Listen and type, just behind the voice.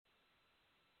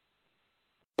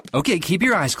Okay, keep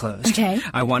your eyes closed. Okay.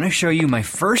 I want to show you my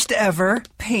first ever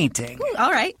painting. All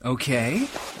right. Okay.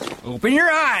 Open your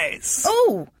eyes.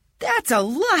 Oh, that's a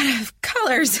lot of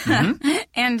colors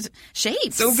and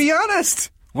shapes. So be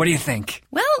honest. What do you think?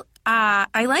 Well,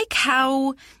 I like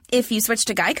how if you switch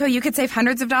to Geico, you could save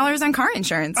hundreds of dollars on car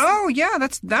insurance. Oh, yeah,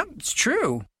 that's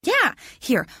true. Yeah.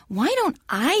 Here, why don't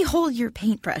I hold your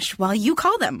paintbrush while you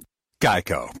call them?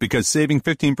 Geico, because saving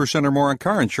 15% or more on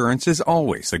car insurance is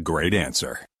always a great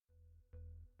answer.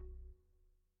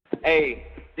 Hey,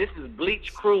 this is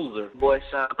Bleach Cruiser. Boy,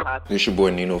 Sean Potts. This your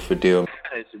boy Nino Fidel.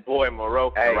 It's your boy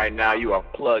Moreau. Hey, right now you are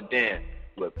plugged in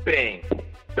with Bing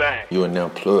Bang. You are now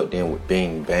plugged in with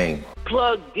Bing Bang.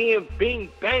 Plugged in, Bing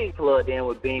Bang. Plugged in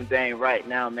with Bing Bang right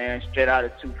now, man. Straight out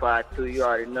of 252, you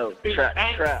already know.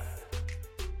 Trap.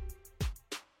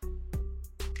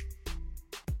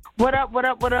 What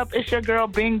up? It's your girl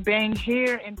Bing Bang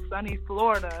here in sunny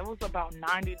Florida. It was about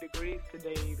 90 degrees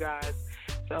today, you guys.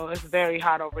 So it's very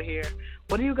hot over here.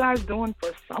 What are you guys doing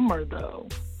for summer, though?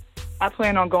 I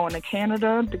plan on going to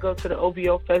Canada to go to the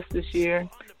OVO Fest this year.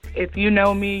 If you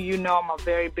know me, you know I'm a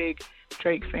very big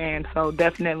Drake fan, so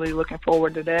definitely looking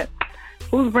forward to that.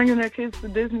 Who's bringing their kids to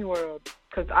Disney World?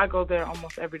 Because I go there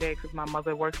almost every day because my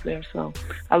mother works there, so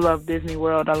I love Disney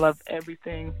World. I love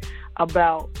everything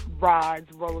about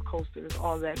rides, roller coasters,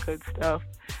 all that good stuff.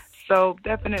 So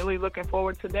definitely looking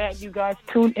forward to that. You guys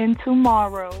tune in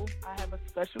tomorrow. I have a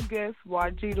special guest.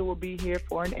 Wajida will be here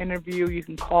for an interview. You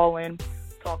can call in,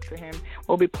 talk to him.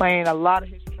 We'll be playing a lot of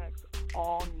his tracks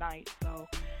all night. So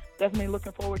definitely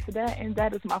looking forward to that. And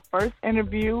that is my first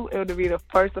interview. It'll be the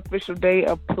first official day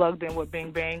of Plugged In with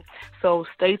Bing Bang. So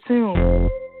stay tuned.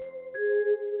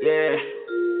 Yeah.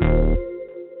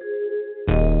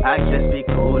 I just be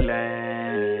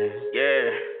coolin'. Yeah.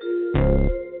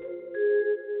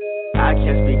 I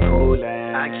just be coolin'.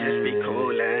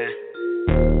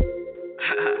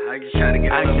 I just try to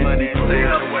get all the money and stay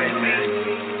out the way, man.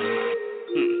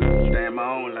 Stay in my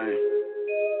own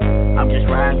lane. I'm just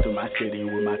riding through my city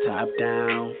with my top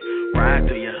down. Ride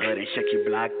through your hood and shake your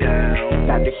block down.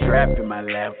 Got the strap in my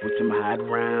lap with some hot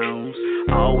rounds.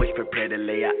 Always prepared to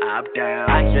lay a op down.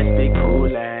 I just be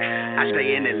coolin'. I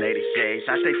stay in the lady shades.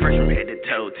 I stay fresh from head to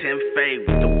toe. 10 fade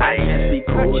with the waves. I just be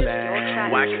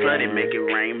coolin'. Watch flood and make it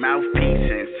rain.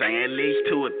 Mouthpiece and saying at least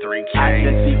 2 or 3 K. I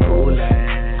just be coolin'.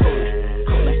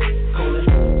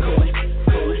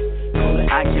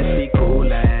 I just be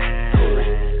coolin'.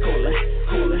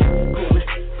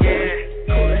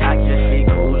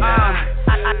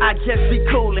 I just be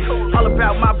coolin', all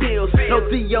about my bills. No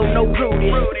Theo, no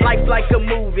Rudy. Life's like a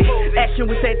movie, action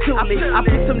with that toolie. I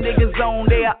put some niggas on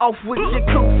there, off with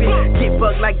jacuzzi. Get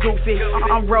bugged like Goofy,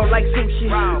 I'm roll like sushi.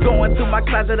 Going through my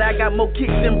closet, I got more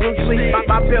kicks than Bruce Lee.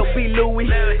 My belt be Louis,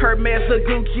 Hermes or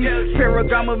Gucci.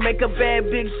 Paragramma make a bad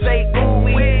bitch say ooh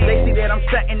wee. They see that I'm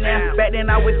stuntin' now, back then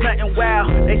I was nothing wild.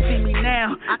 They see me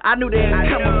now, I knew they'd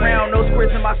come around. No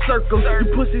squares in my circle, you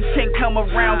pussies can't come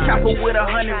around. Chopper with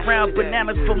 100 rounds,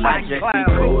 bananas for my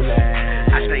cloud.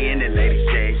 I stay in the lady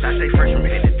shades, I stay fresh from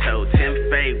head to toe. 10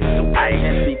 fade with the waves. I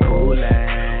just be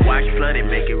coolin'. Watch flood and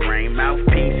make it rain.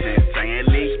 Mouthpiece and saying at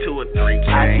least 2 or 3 K.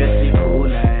 I just be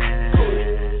coolin'.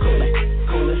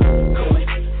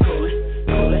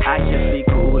 I just be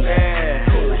coolin'.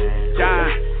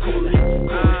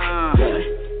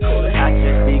 I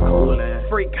just be coolin'.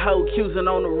 Freak hoe choosing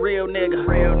on a real nigga.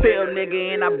 Field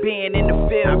nigga and I been in the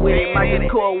field with it. My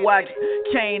core watch.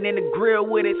 Chain in the grill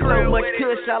with it, so much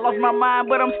kush, I lost my mind,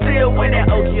 but I'm still winning.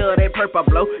 OG of that purple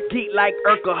blow, geek like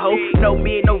Urkel ho. No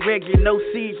mid, no regular, no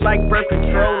siege like birth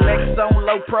control. Next on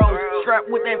low pros, strapped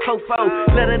with that fofo.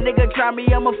 Let a nigga try me,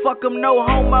 I'ma fuck him, no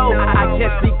homo. I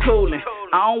just be coolin'.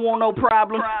 I don't want no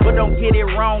problem, but don't get it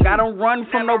wrong. I don't run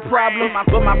from no problem,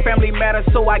 but my family matters,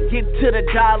 so I get to the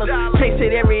dollars. Chase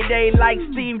it every day like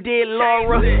Steve did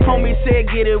Laura. Homie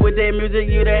said get it with that music,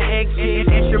 you the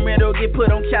exit. Instrumental get put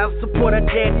on child support, a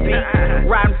dead beat.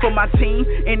 Riding for my team,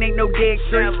 and ain't no dead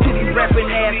shirts to these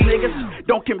rapping ass niggas.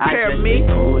 Don't compare me.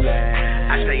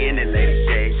 I stay in the lady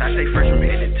shades, I stay fresh from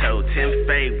head to toe. 10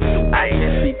 fade with the waves. I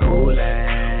just be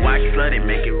coolin'. Watch flood and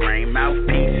make it rain.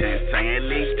 Mouthpiece and saying at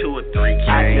least 2 or 3 K.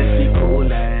 I just be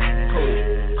coolin'.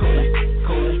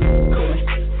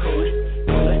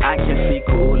 I just be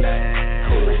coolin'.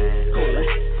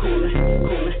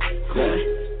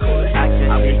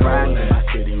 I be riding in my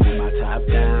city with my top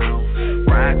down.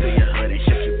 Ride through your hood and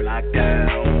shut your block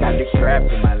down. Got the strap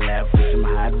in my lap with some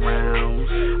hot rounds.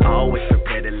 Always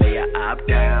prepared to lay a op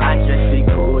down. I just be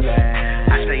coolin'.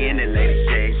 I stay in the lady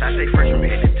shades. I stay fresh from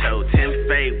head to toe. 10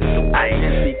 fade with the waves. I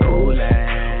just be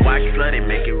coolin'. Watch flood and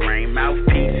make it rain.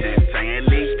 Mouthpiece and saying at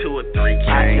least 2 or 3 K.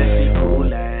 I just be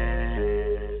coolin'.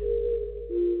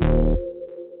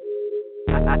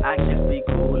 I just be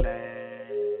coolin'.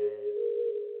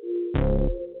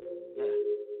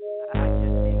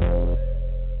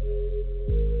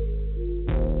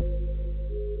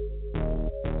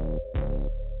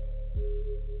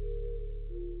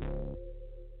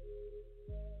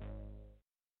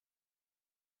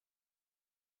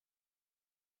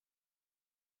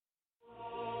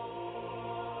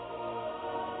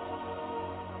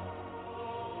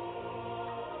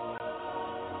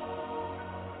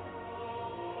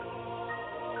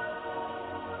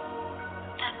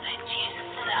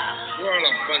 You're all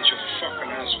a bunch of fucking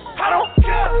assholes. I don't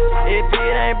care if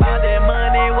it ain't about that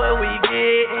money, what we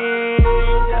gettin'.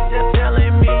 Just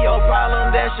telling me your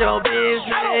problem, that's your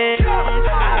business.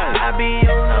 I be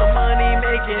on the money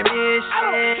making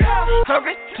mission.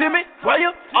 Hurry to me while you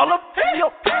all up in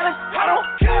your palace. I don't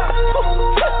care.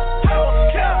 I don't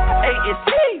care.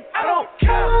 ASC. I don't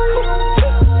care.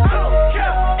 I don't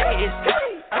care. ASC.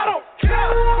 I don't care.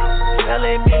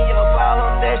 Telling me your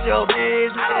problem, that's your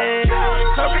business.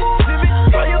 Hurry to me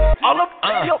while you all up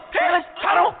in your palace.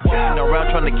 I don't care. Walking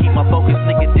around trying to keep my focus,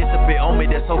 nigga disappear on me.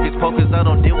 That's hocus pocus. I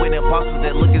don't deal with imposters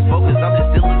that look as focused. I'm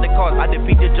just stealing the cars. I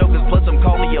defeat the jokers. Plus I'm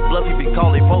calling your bluff. You be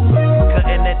calling poker.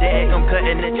 Cutting the deck. I'm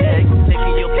cutting the check.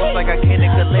 Taking your books like I can't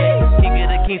collect. King of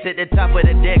the kings at the top of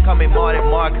the deck. Call me Martin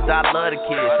Mark, cause I love the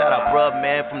kids. Shout out bruh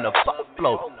man from the fuck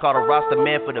flow. Call the roster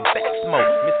man for the back smoke.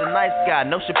 Mr. Nice Guy,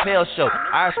 no Chappelle show.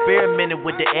 I experimented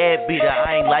with the ad beater.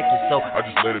 I ain't like it so I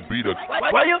just let it beat her.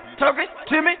 Why you talking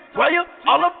to me? Why you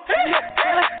all up in your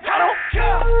palace? I don't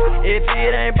care if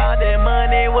it ain't about that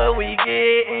money, what we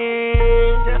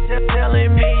gettin'. Just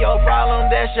telling me your problem,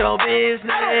 that's your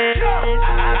business.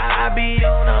 I be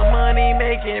on the money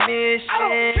making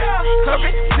mission.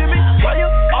 Hurry to me, why you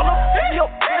all up in your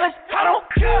palace? I don't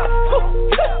care.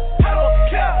 I don't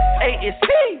care. ASC.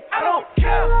 I don't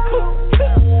care.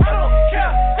 I don't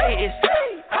care. ASC.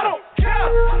 I don't care.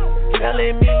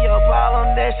 Telling me your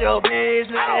problem, that's your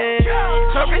business.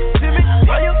 Hurry to me,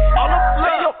 why you all up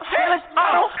in your palace?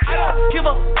 I don't give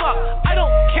a fuck. I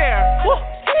don't care.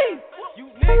 You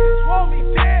niggas want me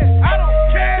dead. I don't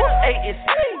care. ASC.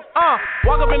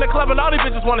 Walk up in the club and all these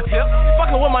bitches wanna tip.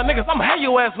 Fucking with my niggas, I'ma hang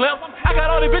your ass limp. I got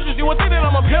all these bitches, you would think that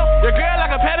I'm a pimp. Your girl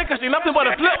like a patty, cause she nothing but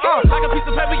a flip. Like a piece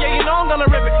of paper, yeah, you know I'm gonna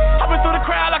rip it. Hopping through the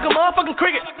crowd like a motherfucking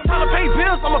cricket. Time to pay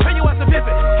bills, I'ma pay you ass a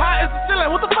visit. High is the ceiling,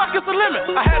 what the fuck is the limit?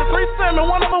 I had a threesome and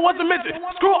one of them wasn't mentioned.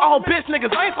 Screw all bitch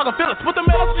niggas, I ain't talking feelings. Put the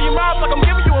metal to your mouth like I'm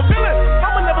giving you a feeling.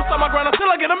 I'ma never stop my grind until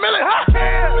I get a million, huh?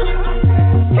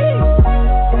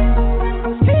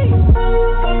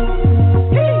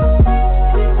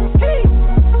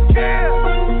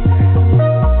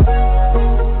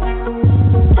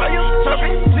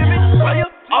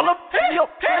 All up in your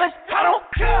palace, I don't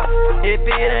care if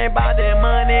it ain't about that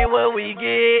money, what we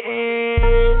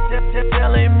gettin'. Just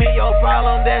telling me your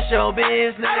problem, that's your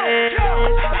business.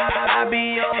 I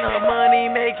be on the money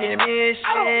making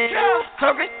mission.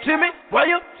 Hurry to me, why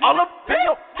you all up in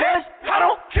your palace? I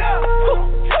don't care.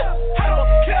 I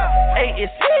don't care.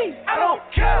 ASC. I don't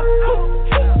care.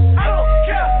 I don't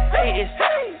care. ASC.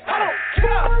 I don't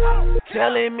care.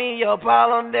 Telling me your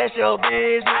problem, that's your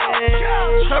business.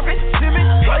 Hurry to me,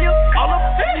 why you all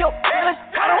up in your palace?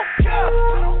 I don't care.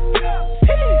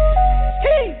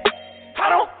 I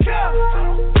don't care.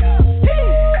 I don't care.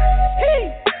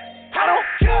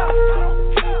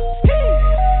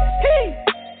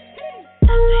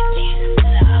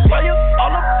 Why you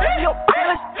all up in your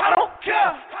palace? I don't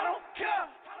care.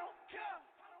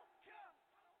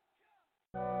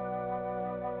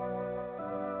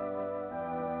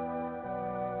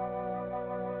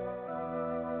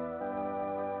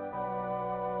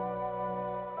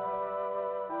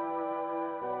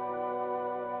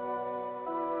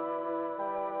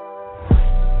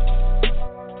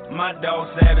 My dog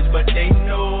savage, but they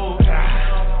know.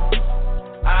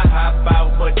 I hop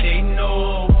out, but they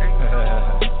know.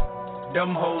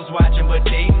 Them hoes watching, but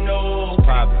they know.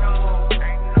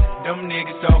 Them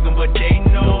niggas talking, but they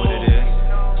know. What it is.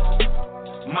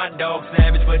 My dog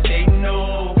savage, but they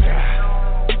know.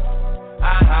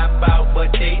 I hop out,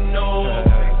 but they know.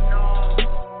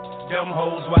 Them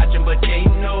hoes watching, but they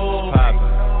know.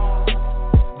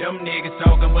 Them niggas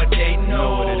talking, but they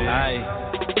know. What it is.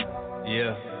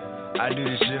 Yeah. I do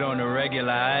this shit on the regular,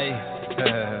 I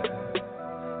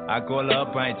call her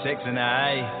up, I ain't texting her,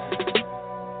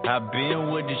 I been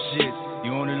with the shit.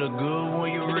 You only look good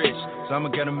when you rich, so I'ma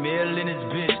get a meal in this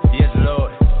bitch. Yes,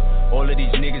 Lord. All of these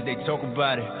niggas, they talk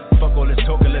about it. Fuck all this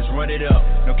talking, let's run it up.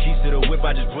 No keys to the whip,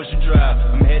 I just push and drive.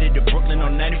 I'm headed to Brooklyn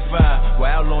on 95.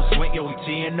 While out on swing, yo, we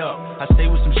teeing up. I stay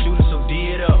with some shooters, so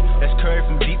D it up. That's Curry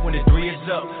from deep when it's 3 niggas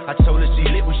up. I told her she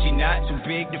lit when she not too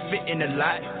big to fit in a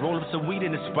lot. Roll up some weed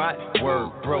in the spot.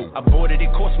 Word, bro. I bought it,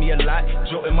 it cost me a lot.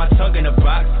 Jolting my tongue in a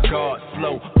box. God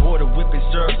flow. Border whipping,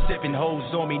 serve, sipping hoes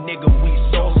on me, nigga. We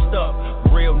sauced up.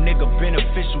 Real nigga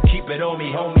beneficial, keep it on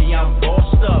me, homie. I'm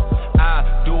bossed up.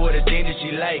 I do what a thing that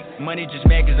she like. Money just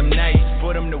mad cause I'm nice.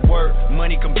 Put them to work.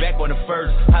 Money come back on the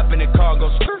first. Hop in the car,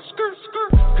 go skirt, skirt,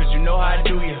 skirt. Cause you know how I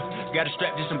do ya. Got a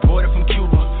strap just imported from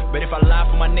Cuba. But if I lie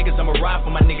for my niggas, I'ma ride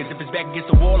for my niggas. If it's back against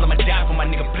the wall, I'ma die for my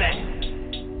nigga. Black.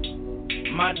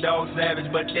 My dog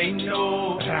savage, but they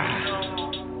know.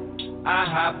 I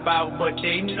hop out, but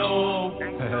they know.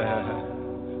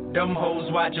 Them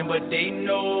hoes watching, but they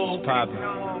know. Poppin'.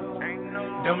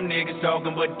 Them niggas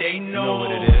talking, but they know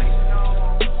what it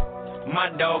is. My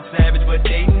dog savage, but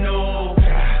they know.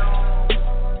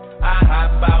 I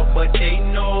hop out, but they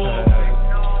know.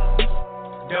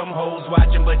 Them hoes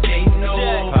watching, but they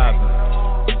know.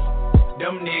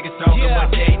 Them niggas talking,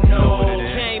 but they know.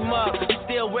 Came up,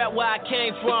 still rap where I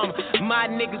came from. My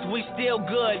niggas, we still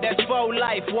good. That's for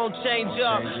life, won't change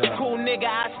up. Cool nigga,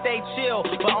 I stay chill.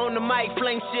 But on the mic,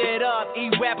 fling shit up.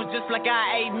 Eat rappers just like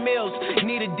I ate meals.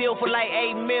 Need a deal for like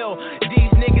 8 mil.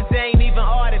 These niggas ain't even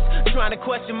artists. Trying to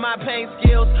question my pain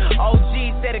skills. OG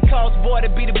said it costs boy to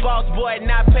be the boss boy and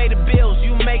not pay the bills.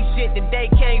 You make shit that they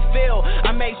can't feel.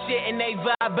 I make shit and they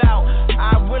vibe out.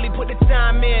 I really put the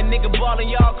time in. Nigga ballin',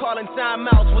 y'all calling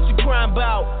timeouts. What you crying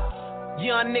about?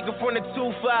 Young nigga from the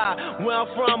 2-5. Where I'm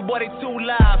from, boy, they too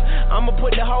live. I'ma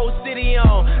put the whole city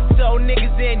on. So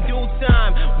niggas in due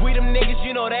time. We them niggas,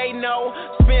 you know they know.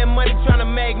 Spend money tryna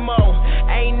make more.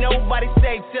 Ain't nobody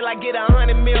safe till I get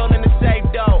 100 mil in the safe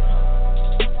though.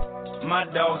 My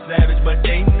dog savage, but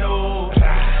they know.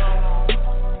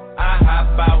 I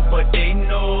hop out, but they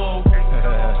know.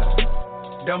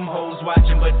 Them hoes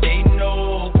watching, but they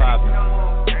know.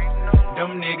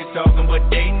 Them niggas talking, but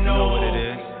they know what it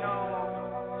is.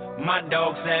 My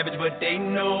dog savage, but they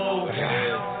know.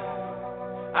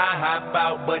 I hop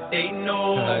out, but they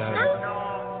know.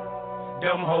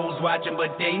 Them hoes watching,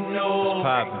 but they know.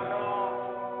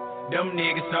 Them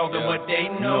niggas talking, but they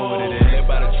know what it is. Live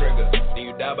by the trigger, then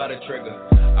you die by the trigger.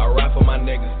 I ride for my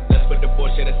niggas. Let's put the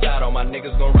bullshit aside. All my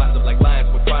niggas gon' rise up like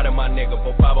lions. Put pride in my nigga.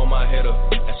 4-5 on my hitter.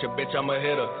 That's your bitch, I'm a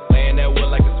hitter. Laying that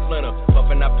wood like a splinter.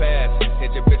 Puffin', I pass.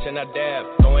 Hit your bitch and I dab.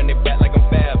 Throwing it back like I'm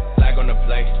fab. Flag on the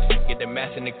play. Get the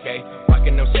mass in the K.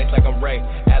 Rockin' them shakes like I'm Ray.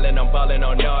 Allen, I'm ballin'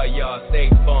 on all y'all. Stay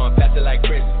fun. Pass it like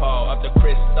Chris Paul. Up the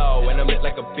Crystal. And I'm lit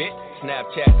like a bitch.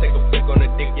 Snapchat, take a flick on the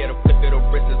dick. Yeah, the flick of the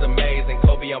wrist is amazing.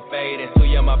 Kobe, I'm fading.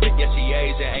 Suya, my bitch, yeah, she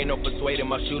Asian. Ain't no persuading.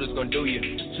 My shooters gon' do you.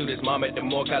 Shoot his mom at the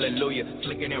morgue. Hallelujah.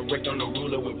 Flicking and Rick on the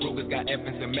ruler with Rugers. Got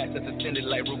infants and Max that's ascended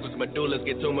like Rugers. Medullas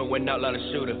get to me when outlaw the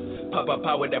shooter.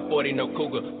 Pop with that 40, no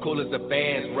cougar. Cool as the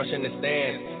fans. Rushing the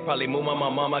stands. Probably move my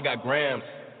mom, I got grams.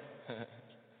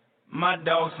 My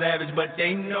dog savage, but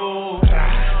they know.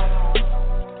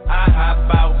 I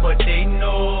hop out, but they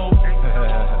know.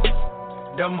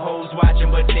 Them hoes watching,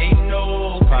 but they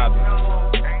know.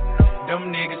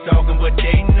 Them niggas talking, but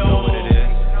they know what it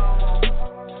is.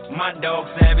 My dog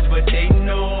savage, but they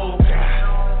know.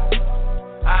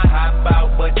 I hop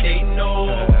out, but they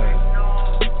know.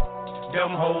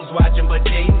 Them hoes watching, but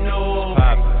they know.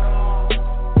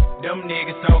 Them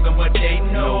niggas talking, but they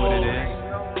know what it is.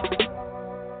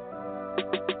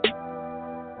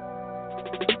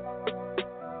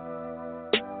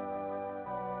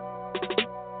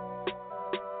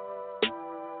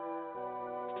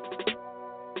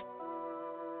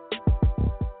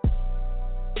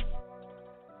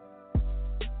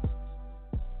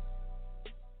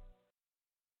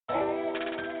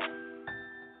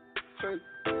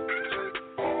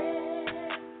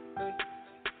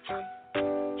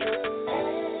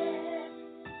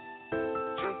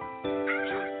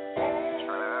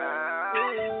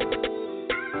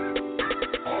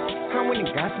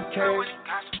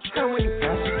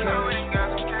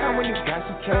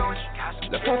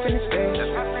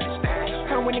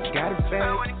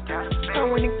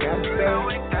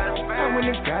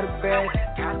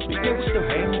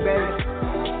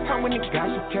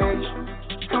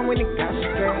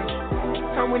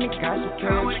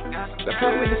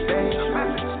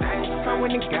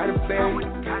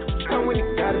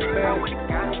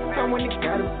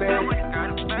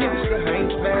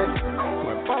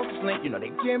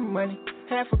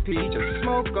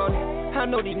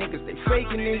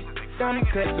 Diamond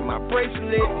cuts in my bracelet.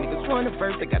 Niggas want a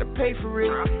verse, they gotta pay for it.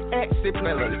 Act sippin',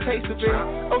 I love the taste of it.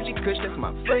 OG Kush, that's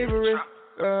my favorite.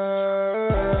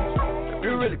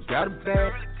 You really got a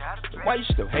bad. Why you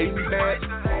still hating that?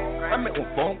 I met one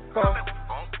phone call.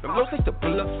 Them lows like to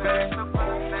pull up fast.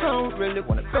 I don't really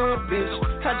want a bad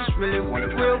bitch, I just really want a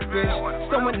real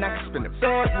bitch. Someone I can spend a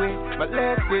bag with. My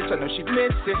last bitch, I know she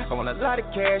miss it. I want a lot of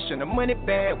cash and a money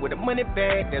bag with a money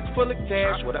bag that's full of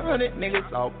cash. With 100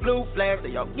 niggas all blue flags,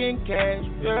 they all getting cash.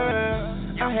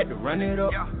 Yeah, I had to run it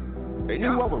up. They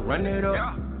knew I would run it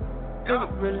up.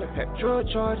 Nigga really had drug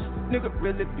charges. Nigga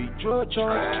really be drug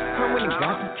charges. Come when you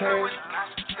got some cash.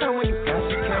 Come when you got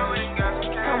some cash.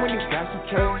 Come when you got some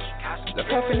cash. Look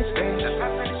up in his face.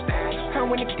 Come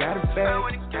when you got a bag.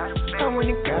 Come when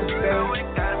you got a bag.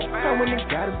 Come when you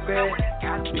got a bag.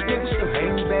 You niggas still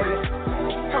hating, baby.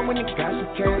 Come when you got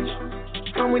some cash.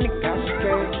 Come when you got some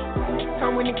cash.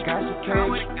 Come when you got some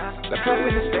cash. Look up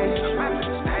in his face.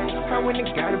 Come when you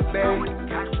got a bag.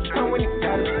 Come when you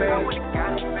got a bag.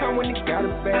 Come when you got a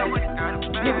bag.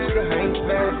 Niggas still hating,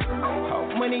 baby.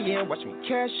 Money in, watch me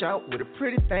cash out with a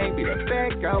pretty thing, be that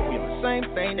bag out. We on the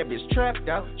same thing, that bitch trapped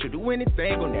out. She'll do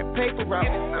anything on that paper route,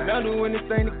 and I'll do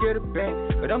anything to get her back.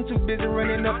 But I'm too busy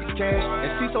running up the cash, and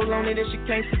she's so lonely that she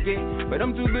can't forget. But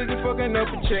I'm too busy fucking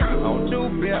up a check. I don't do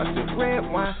beer, I sip red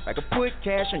wine. I can put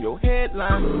cash on your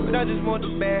headline, but I just want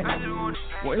the bag.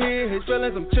 When he hit his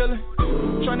feelings, I'm chillin'.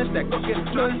 Tryna stack up, get a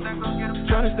million.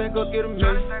 Tryna stack up, get a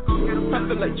million. I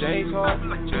feel like James Harden.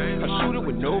 I shoot it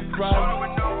with no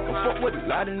problem. I fuck with a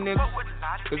lot of niggas,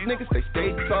 cause niggas they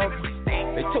stay talking.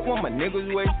 They took one of my niggas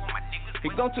away. He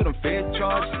gone to them fed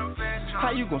charges.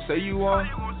 How you gon' say you are?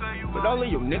 But all of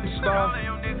your niggas starve.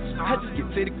 I just get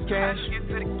to the cash.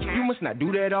 You must not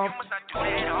do that often.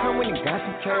 Come when you got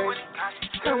some cash.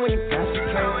 Come when you got some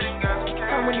cash.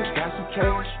 Come when you got some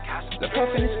cash. Look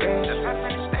up in his face.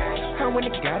 Come when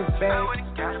you got a bag.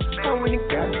 Come when you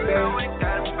got a bag.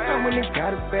 Come when you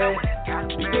got a bag.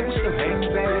 You niggas still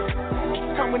hating, baby.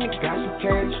 Come when you got some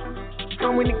cash.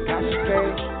 Come when you got some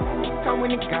cash. Come when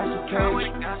you got some cash.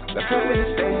 Look up in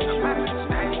his face.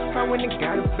 Come when you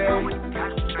got a bag.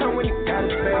 Come when you got a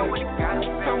bag.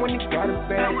 Come when you got a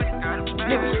bag.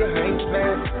 Niggas still hating,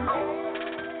 baby.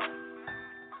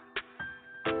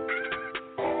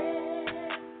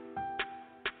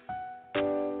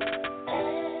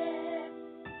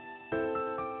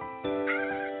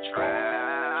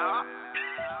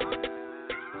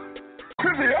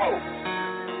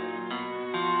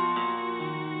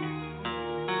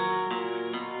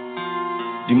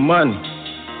 The money.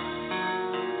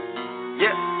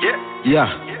 Yeah.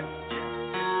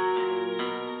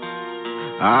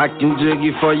 I can jig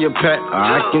you for your pet, or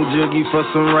I can jig you for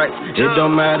some rights. It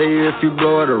don't matter if you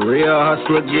blow it, a real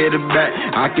hustler get it back.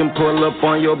 I can pull up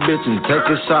on your bitch and take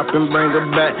a shop and bring her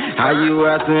back. How you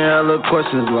asking hella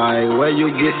questions like, where you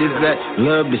get this at?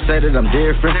 Love to say that I'm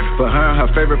different, but her and her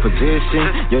favorite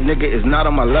position. Your nigga is not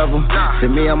on my level. To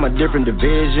me, I'm a different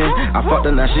division. I fucked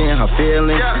her, now she in her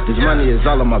feelings. This money is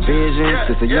all of my vision.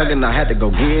 Since a youngin' I had to go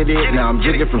get it. Now I'm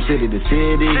jigging from city to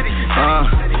city.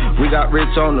 We got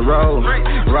rich on the road.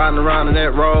 Riding around in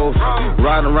that road,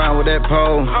 riding around with that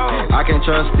pole. I can't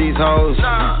trust these hoes.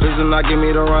 Please do not give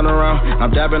me the run around.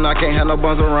 I'm dabbing, I can't have no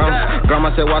buns around.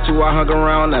 Grandma said, watch you, I hung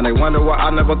around. And they wonder why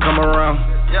I never come around.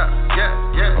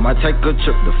 I might take a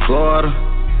trip to Florida.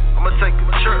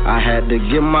 I had to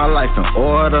get my life in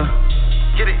order.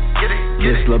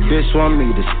 This little bitch want me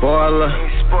to spoil her.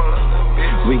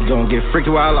 We gon' get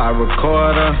freaky while I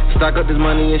record her. Stock up this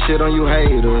money and shit on you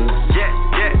haters.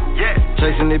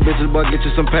 Chasing these bitches, but get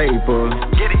you some paper.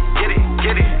 Get it.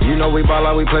 You know we ball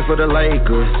out, we play for the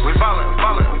Lakers. We ballin'.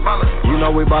 You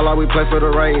know we ball out, we play for the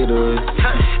Raiders.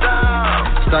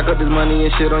 Touchdown. Stock up this money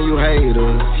and shit on you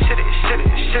haters. Shit it.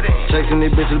 Chasing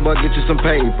these bitches, but get you some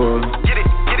paper. Get it.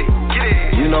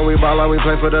 You know we ball out, we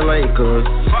play for the Lakers.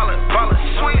 Ballin',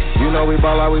 sweet. You know we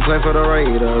ball out, we play for the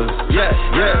Raiders. Yeah.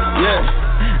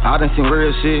 I done seen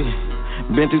real shit.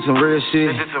 Been through some real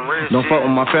shit. Don't fuck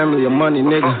with my family or money,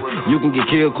 nigga. You can get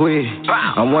killed quick.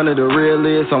 I'm one of the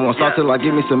realest. I won't stop till I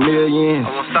give me some millions.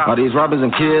 All these robbers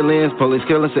and killings, police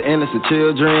killing some innocent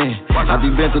children. I be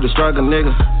been through the struggle,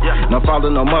 nigga. No father,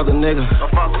 no mother, nigga.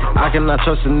 I cannot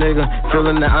trust a nigga.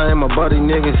 Feeling that I am a buddy,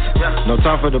 niggas. No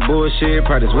time for the bullshit.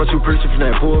 Practice what you preaching from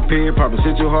that pulpit. Probably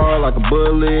hit you hard like a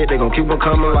bullet. They gon' keep on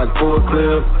coming like full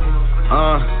clip.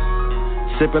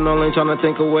 Sippin' on lean, tryna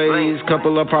think of ways.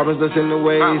 Couple of problems that's in the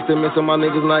way. Still missing my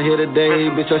niggas not here today.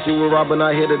 Bitch, I shit with Robin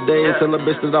not here today. Tell a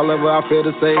bitch that I'll ever, I feel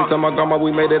the same. Tell my grandma we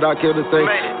made it, I kill the same.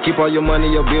 Keep all your money,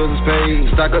 your bills is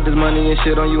paid. Stock up this money and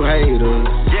shit on you haters.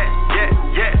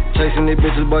 Chasing these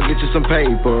bitches, but get you some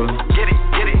paper. Get it.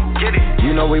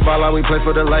 You know we ball out, we play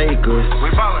for the Lakers. We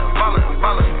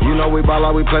ballin'. You know we ball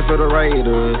out, we play for the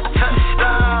Raiders.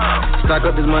 Touchdown. Stock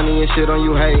up this money and shit on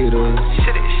you haters.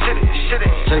 Shit it.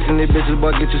 Chasing these bitches,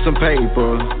 but get you some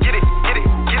paper. Get it.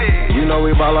 You know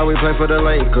we ball out, we play for the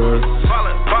Lakers.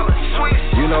 Ballin',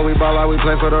 sweet. You know we ball out, we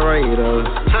play for the Raiders.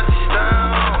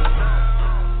 Touchdown.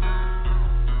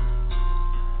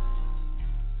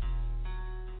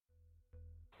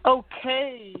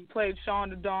 Okay, played Sean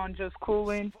the Don, Just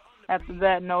Coolin'. After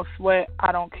that, No Sweat,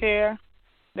 I Don't Care.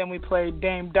 Then we played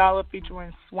Dame Dollar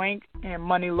featuring Swank and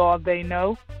Money Law, They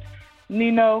Know.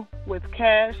 Nino with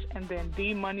Cash, and then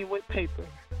D-Money with Paper.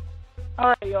 All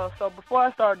right, y'all, so before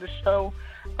I started the show,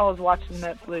 I was watching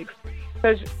Netflix.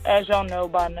 As y'all know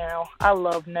by now, I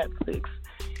love Netflix.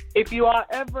 If you are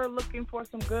ever looking for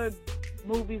some good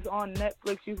movies on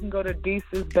Netflix, you can go to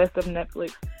Deese's Best of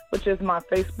Netflix, which is my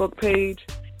Facebook page.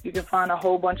 You can find a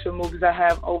whole bunch of movies I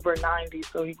have over 90,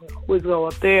 so you can always go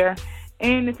up there.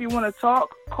 And if you want to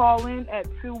talk, call in at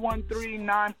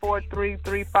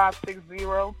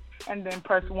 213-943-3560 and then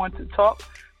press 1 to talk.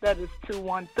 That is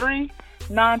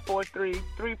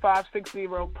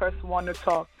 213-943-3560. Press 1 to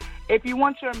talk. If you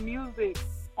want your music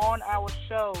on our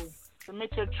show,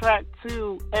 submit your track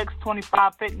to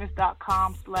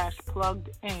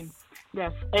x25fitness.com/plugged-in.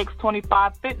 That's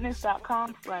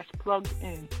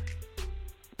x25fitness.com/plugged-in.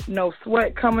 No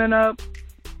Sweat coming up,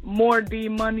 more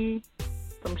D-Money,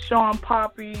 some Sean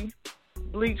Poppy,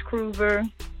 Bleach Cruiser,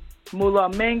 Moolah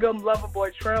Mangum,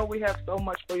 Loverboy Trail. We have so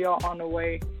much for y'all on the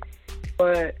way.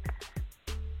 But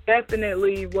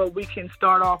definitely what we can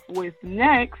start off with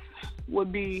next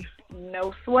would be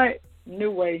No Sweat,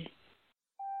 New Way.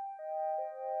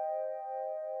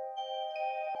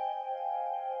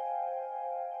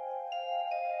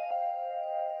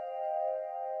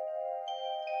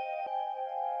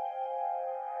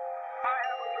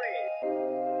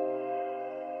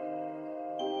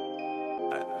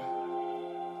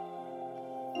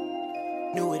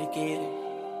 Knew where to get it,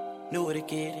 knew where to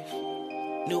get it,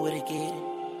 knew where to get it.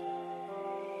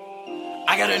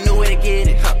 I got a new way to get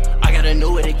it, I got a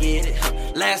new way to get it.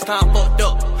 Last time fucked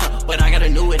up, but I got a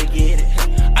new way to get it.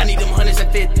 I need them hundreds and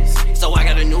fifties, so I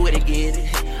got a new way to get it.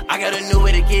 I got a new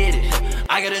way to get it,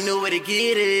 I got a new way to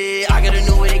get it. I got a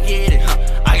new way to get it,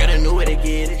 I got a new way to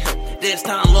get it. This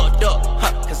time locked up,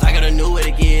 cause I got a new way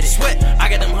to get it. Sweat, I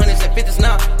got them hundreds and fifties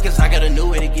now, cause I got a new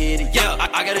way to get it. Yeah,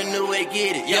 I got a new way to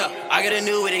get it. Yeah, I got a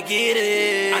new way to get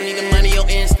it. I need the money on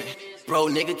instant. Bro,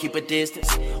 nigga, keep a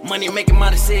distance. Money making my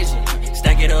decision.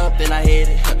 Stack it up, then I hit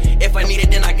it. If I need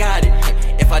it, then I got it.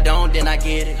 If I don't, then I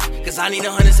get it. Cause I need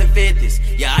them hundreds and fifties.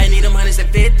 Yeah, I need them hundreds and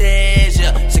fifties.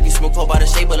 Yeah, sick and smoke by the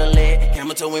shape of the leg.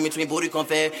 Camera toe in between booty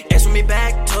confed. Ask me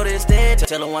back, told her it's dead.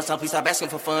 Tell her one time, please stop asking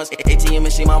for funds. ATM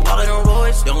machine, my wallet on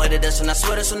Royce. Don't let it dust, and I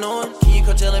swear that's annoying. Can you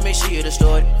come tell her, make sure you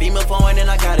destroyed? Female phone, and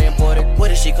I got it imported. Where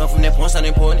did she come from? That porn's not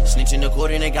important. Snitching the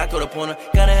court, and they got caught up on her.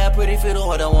 Gotta have pretty feel the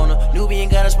hard I want her. Nubian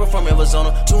got us from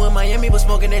Arizona. 2 in Miami, but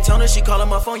smoking Daytona. She calling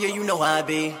my phone, yeah, you know how I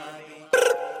be.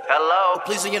 Hello,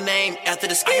 please say your name after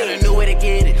the skin. I got a new way to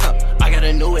get it, I got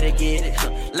a new way to get it,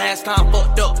 Last time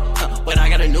fucked up, but I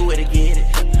got a new way to get it,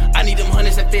 I need them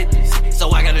hundreds and fifties,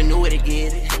 so I got a new way to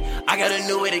get it. I got a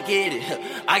new way to get it,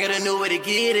 I got a new way to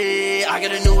get it, I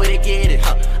got a new way to get it,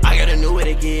 I got a new way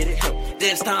to get it.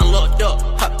 This time locked up,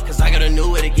 cause I got a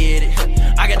new way to get it.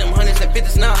 I got them hundreds and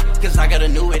fifties now, cause I got a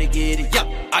new way to get it. Yeah,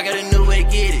 I got a new way to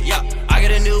get it. Yeah, I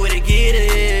got a new way to get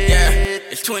it. Yeah,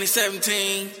 it's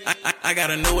 2017. I got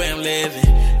a new way I'm living.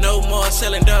 No more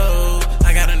selling dope.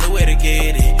 I got a new way to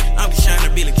get it. I'm just trying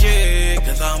to be legit,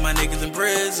 cause all my niggas in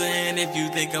prison. If you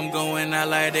think I'm going out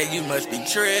like that, you must be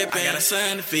tripping. I got a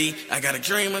son to feed, I got a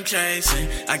dream I'm chasing,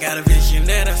 I got a vision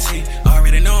that I see,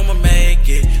 already know I'ma make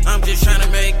it. I'm just trying to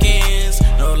make ends,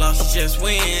 no losses, just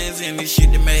wins. And this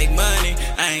shit to make money,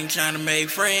 I ain't trying to make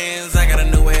friends. I got a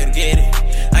new way to get it,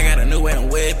 I got a new way I'm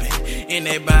whipping. In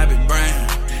that Bobby Brown,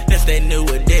 that's that new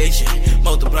addition.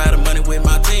 Multiply the money with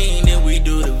my team, then we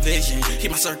do the vision.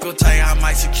 Keep my circle tight, I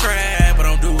might subtract, but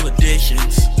don't do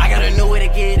additions. I got a new way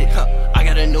to get it, I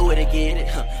got a new way to get it,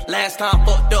 Last time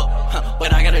fucked up,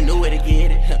 but I got a new way to get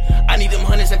it, I need them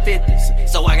hundreds and fifties,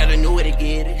 so I got a new way to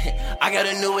get it. I got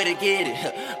a new way to get it,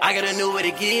 I got a new way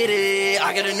to get it,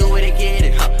 I got a new way to get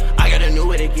it, I got a new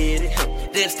way to get it.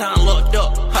 This time locked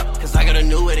up, cause I got a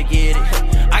new way to get it.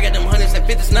 I got them hundreds and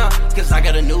fifties now, cause I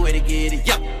got a new way to get it.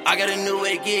 Yeah, I got a new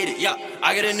way to get it. Yeah,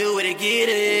 I got a new way to get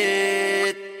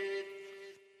it.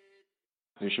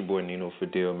 It's your boy Nino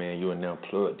Fidel, man. You are now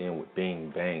plugged in with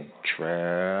Bing Bang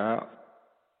Trap.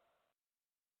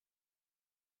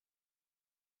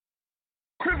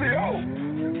 I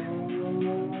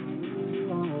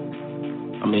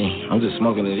mean, I'm just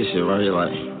smoking this shit right here,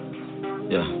 like,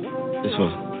 yeah, this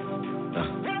one.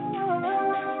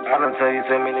 I done tell you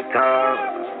so many times.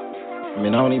 I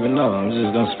mean, I don't even know. I'm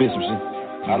just gonna spit some shit.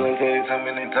 I done tell you so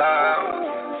many times.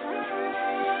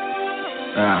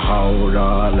 Hold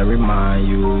on, let me remind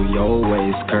you, your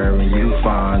waist curving, you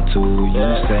fine too. You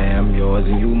say I'm yours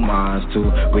and you mine too.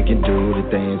 We can do the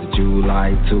things that you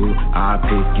like to. I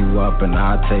pick you up and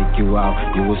I take you out.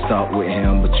 You was stuck with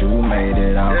him, but you made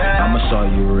it out. I'ma show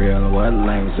you real and what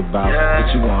lame's about.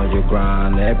 Put you on your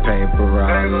grind, that paper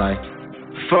out like.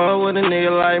 Fuck with a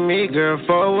nigga like me, girl.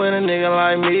 Fuck with a nigga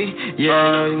like me.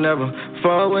 Yeah, no, you never.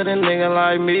 Fuck with a nigga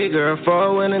like me, girl.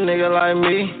 Fuck with a nigga like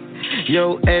me.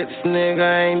 Yo, ex nigga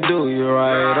ain't do you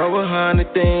right. Over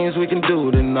 100 things we can do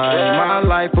tonight. My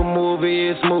life a movie,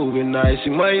 it's movie night.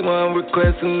 She made one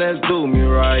request and that's do me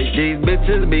right. These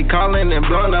bitches be calling and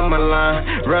blowing up my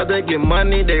line. Rather get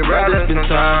money, they rather spend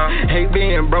time. Hate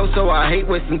being broke, so I hate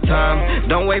wasting time.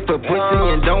 Don't wait for pussy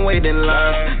and don't wait in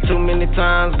line. Too many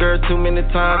times, girl, too many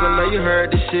times. I know you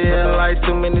heard this shit like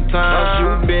too many times.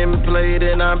 You been played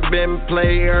and I've been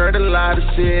played. Heard a lot of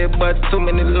shit, but too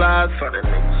many lies.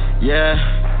 Yeah,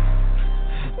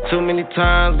 too many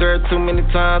times, girl, too many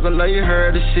times. I know you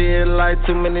heard the shit like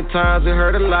too many times. You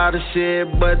heard a lot of shit,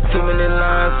 but too many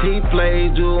lines. He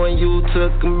played you and you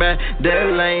took him back.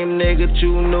 That lame nigga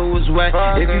you knew was whack.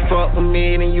 If you fuck with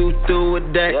me, then you through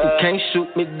with that. You can't shoot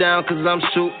me down, cause I'm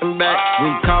shooting back. We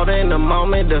caught in the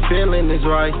moment, the feeling is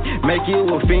right. Make you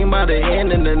a fiend by the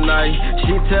end of the night.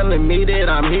 She telling me that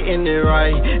I'm hitting it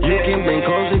right. You can bring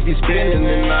close if you spending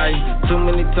the night. Too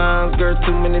many times, girl,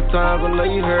 too many times. I know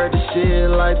you heard the shit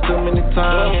like too many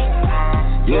times.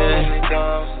 Yeah.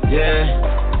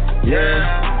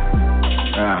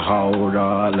 Hold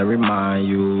on, let me remind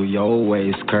you, your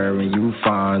waist curving, you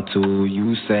fine too.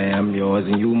 You say I'm yours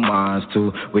and you mine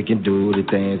too. We can do the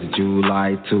things that you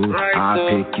like to. I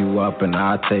pick you up and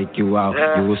I take you out.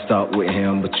 You was stuck with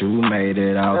him, but you made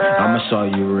it out. I'ma show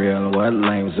you real and what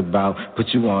lame's about.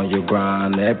 Put you on your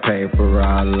grind, that paper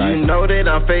I like. You know that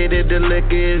I'm faded, the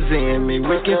liquor is in me.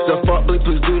 We can still fuck, but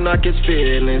please do not get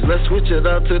feelings. Let's switch it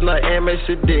up tonight and make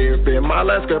shit different. My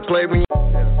last girl play me.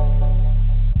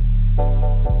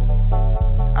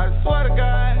 I swear to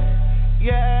God,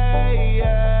 yeah,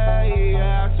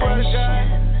 I swear to God.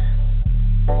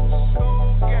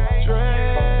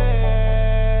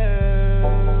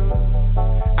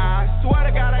 I swear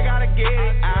to God, I gotta get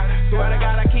it. I swear to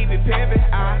God, I keep it pimpin'.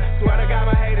 I swear to God,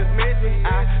 my haters miss me.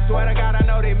 I swear to God, I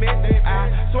know they miss me.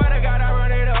 I swear to God, I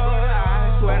run it all.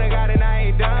 I swear to God, and I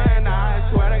ain't done.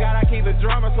 I swear to God, I keep it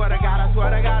drum. I swear to God, I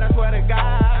swear to God, I swear to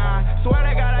God. I swear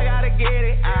to God, I gotta get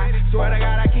it. I swear to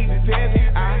God, I keep it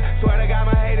pimpin'. I swear to God,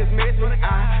 my haters miss me.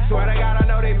 I swear to God, I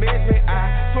know they miss me.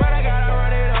 I swear to God, I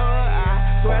run it all.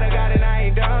 I swear to God, and I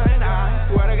ain't done. I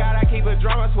swear to God, I keep it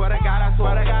drum. I swear to God, I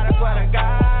swear to God, I swear to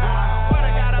God. I swear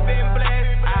to God, I've been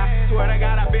blessed. I swear to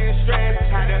God, I've been stressed.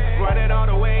 Had to run it all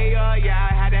the way up. Yeah,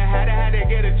 I had to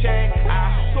get a check.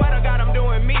 I swear to God, I'm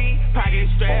doing me. Pocket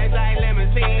stretch like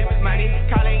limousine. Money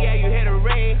calling, yeah, you hit a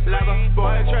ring. Lover,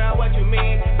 boy, trail, what you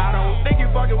mean? I don't think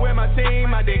you fucking with my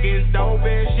team. My dick is dope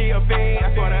and she a fiend.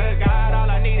 I swear to God, all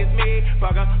I need is me.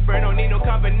 Fuck a friend, don't need no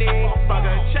company. Fuck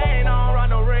a chain, I don't run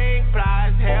no ring.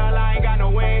 Fly as hell, I ain't got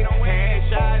no wings.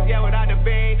 Headshots, yeah, without the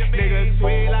beam. Niggas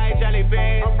sweet like jelly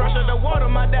beans. I'm fresh out the water,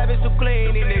 my dab is too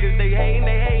clean. These niggas, they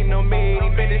hating on me.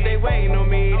 These bitches, they waiting on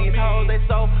me. These hoes, they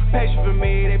so patient for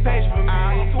me. They patient for me.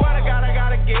 I swear to God, I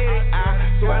gotta get it. I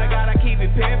swear to God, I keep it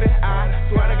pimpin'. I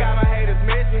swear to God, my haters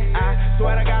miss me. I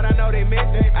swear to God, I know they miss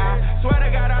me. I swear to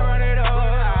God, I run it all.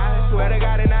 I swear to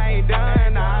God, and I ain't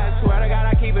done. I swear to God,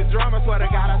 I keep it drum. I swear to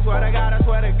God, I swear to God, I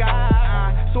swear to God.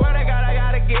 I swear to God, I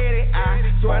gotta get it. I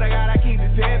swear to God, I keep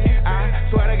it pimpin'. I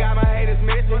swear to God, my haters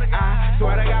miss me. I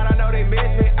swear to God, I know they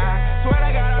miss me. I swear to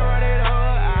God, I run it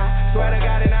all. I swear to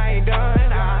God, and I ain't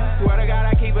done. I swear to God,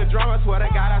 I keep it drum. I swear to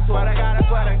God, I swear to God, I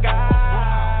swear to God.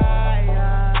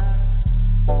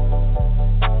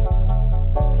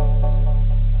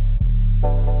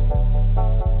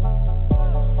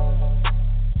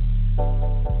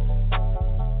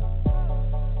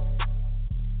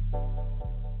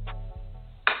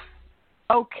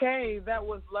 Okay, that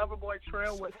was Loverboy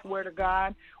Trail with Swear to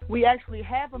God. We actually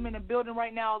have him in the building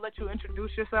right now. I'll let you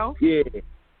introduce yourself. Yeah, this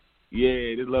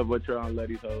Loverboy Trail on Love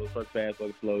These Hoes. Fuck fast,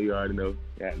 fuck slow, you already know.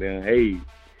 Goddamn, hey.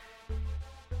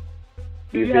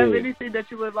 Do you have anything that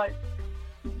you would like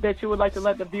to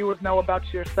let the viewers know about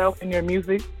yourself and your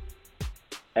music?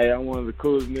 Hey, I'm one of the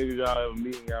coolest niggas y'all ever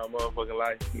meet in y'all motherfucking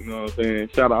life. You know what I'm saying?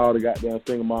 Shout out all the goddamn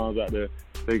single moms out there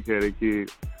taking care of their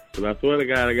kids. Cause I swear to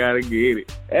God, I gotta get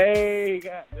it. Hey,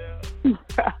 goddamn.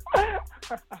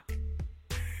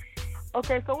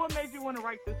 Okay, so what made you want to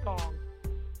write this song?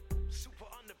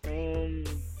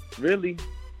 Really,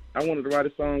 I wanted to write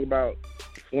a song about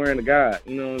swearing to God.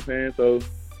 You know what I'm saying? So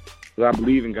I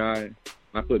believe in God.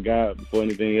 I put God before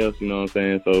anything else. You know what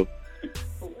I'm saying? So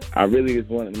I really just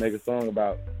wanted to make a song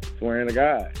about swearing to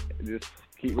God. Just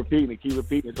keep repeating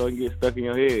it so it can get stuck in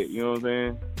your head. You know what I'm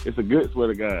saying? It's a good swear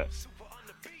to God.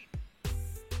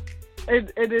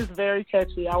 It is very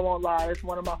catchy. I won't lie. It's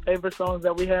one of my favorite songs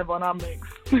that we have on our mix.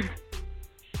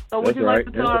 So would you like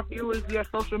to tell our viewers your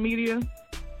social media?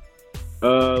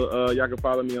 Y'all can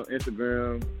follow me on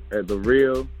Instagram at The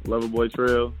Real Loverboy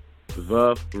Trail.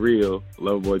 The Real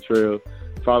Loverboy Trail.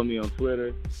 Follow me on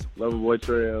Twitter, Loverboy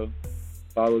Trail.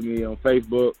 Follow me on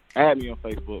Facebook. Add me on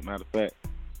Facebook, matter of fact.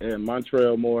 And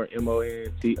Montrell Moore,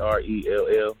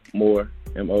 Montrell Moore,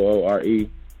 Moore.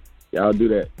 Y'all do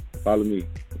that. Follow me.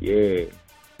 Yeah.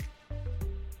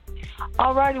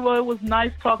 Alrighty, well, it was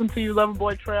nice talking to you,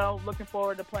 Loverboy Trail. Looking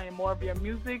forward to playing more of your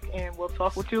music, and we'll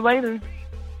talk with you later.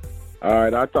 All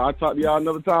right, I'll talk to y'all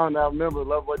another time. Now, remember,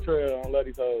 Loverboy Trail, I don't let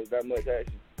these hoes that much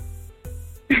action.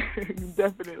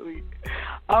 Definitely.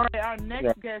 All right, our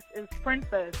next guest is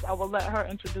Princess. I will let her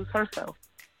introduce herself.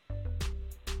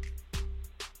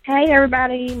 Hey,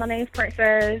 everybody. My name is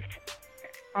Princess.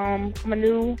 I'm a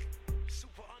new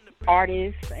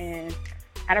artist, and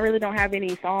I really don't have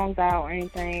any songs out or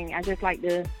anything. I just like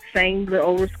to sing the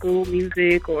old school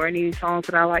music or any songs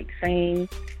that I like to sing.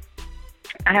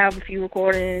 I have a few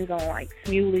recordings on, like,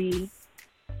 Smuley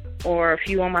or a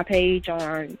few on my page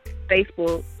on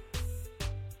Facebook.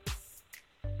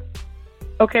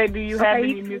 Okay, do you have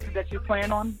any music that you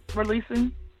plan on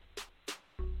releasing?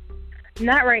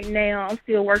 Not right now. I'm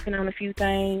still working on a few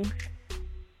things.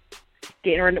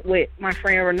 Getting with my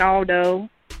friend Ronaldo,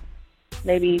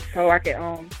 maybe so I could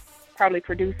probably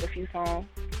produce a few songs.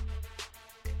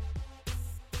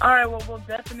 All right, well, we'll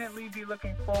definitely be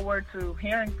looking forward to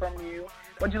hearing from you.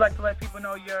 Would you like to let people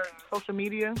know your social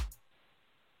media?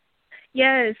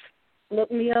 Yes.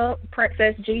 Look me up,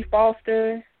 Princess G.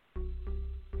 Foster,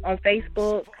 on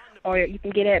Facebook, or you can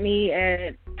get at me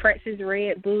at Princess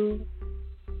Red Boo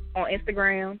on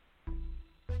Instagram.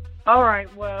 All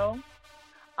right, well,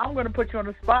 I'm going to put you on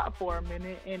the spot for a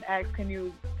minute and ask, can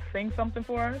you sing something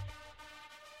for us?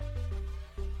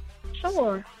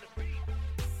 Sure.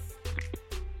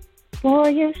 Boy,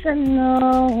 you should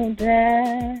know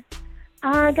that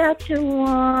I got you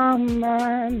on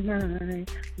my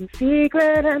mind. I'm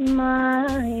secret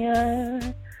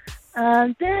admirer.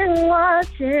 I've been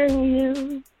watching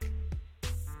you.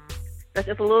 That's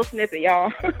just a little snippet,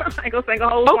 y'all. I ain't gonna sing a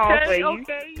whole song for you.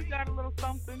 Okay, you got a little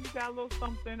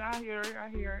something. I hear it.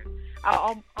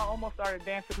 I almost started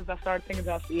dancing because I started thinking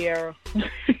about Sierra.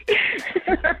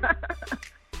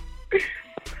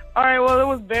 All right, well, it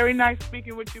was very nice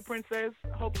speaking with you, Princess.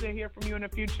 Hope to hear from you in the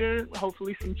future.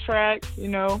 Hopefully some tracks,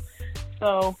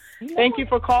 So, thank you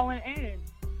for calling in.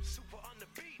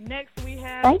 Next we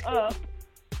have up...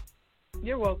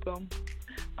 You're welcome.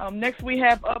 Next we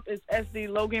have up is SD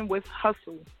Logan with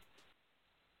Hustle.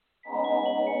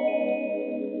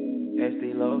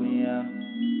 SD Logan, yeah.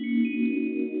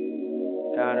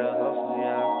 Gotta hustle,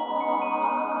 yeah.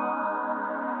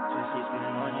 Just keep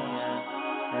spending money, yeah.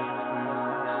 Never spend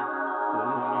money, yeah.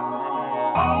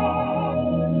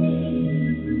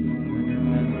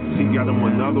 He got him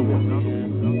another one.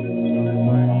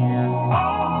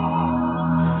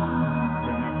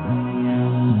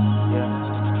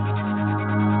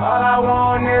 All I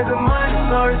want is the money,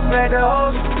 so respect the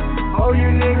hustle. Oh, you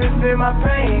niggas feel my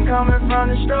pain coming from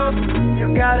the struggle.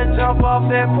 You gotta jump off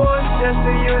that porch just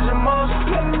to use your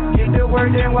muscle. Get to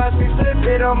work, then watch me flip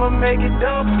it, I'ma make it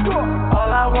double.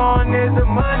 All I want is the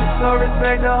money, so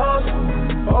respect the hustle.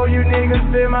 Oh, you niggas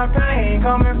feel my pain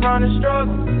coming from the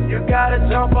struggle. You gotta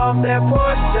jump off that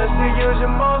porch just to use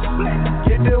your muscle.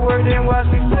 Get to work, then watch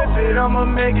me flip it, I'ma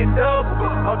make it double.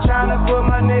 I'm tryna put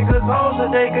my niggas on so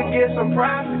they could get some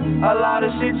profit. A lot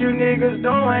of shit you niggas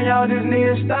doing, y'all just need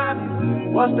to stop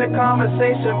it. What's the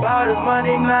conversation about? Is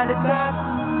money not the top?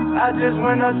 I just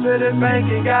went up to the bank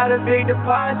and got a big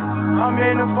deposit. I'm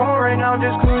in the foreign, I'm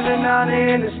just cruising down the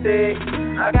interstate.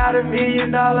 I got $1 million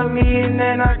meeting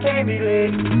and I can't be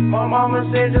late. My mama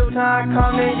said your time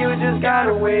coming, you just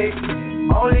gotta wait.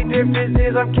 Only difference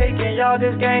is I'm caking, y'all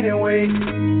just gaining weight.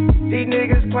 These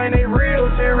niggas claim they real,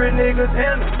 tearing niggas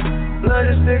in them. Blood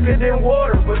is thicker than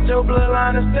water, but your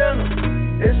bloodline is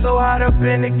thinner. It's so hot up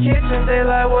in the kitchen, they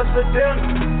like, what's for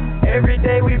dinner? Every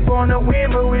day we born to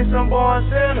win, but we some born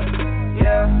sinners.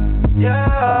 Yeah.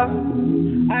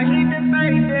 I keep the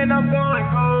faith and I'm going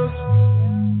ghost.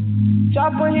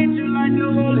 Chopper hit you like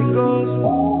the Holy Ghost.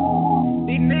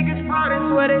 These niggas fighting,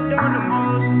 swear they doing the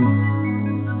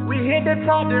most. We hit the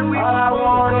top, then we all I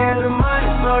want is the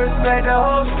money, so respect the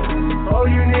hustle. Oh,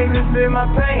 you niggas feel my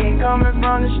pain coming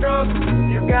from the struggle.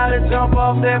 You gotta jump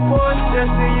off that porch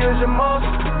just to use your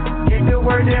muscle. Get You do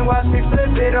work, then watch me flip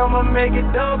it, I'ma make it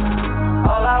double.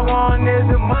 All I want is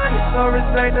the money, so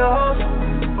respect the hustle.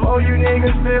 Oh, you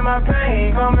niggas feel my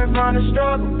pain, coming from the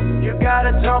struggle. You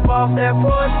gotta jump off that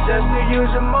porch just to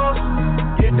use your muscle.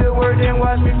 You do work, then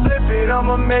watch me flip it,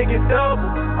 I'ma make it double.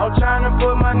 I'm trying to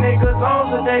put my niggas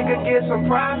on so they could get some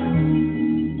profit.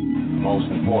 Most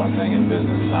important thing in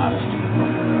business is honesty,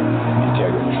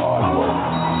 integrity, hard work,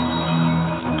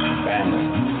 family,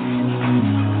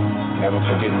 never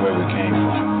forgetting where we came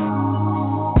from.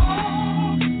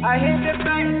 I hit the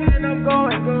bank and I'm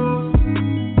going gold.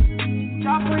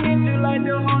 Chopper hit you like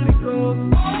the Holy Ghost.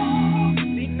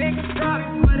 These niggas drop,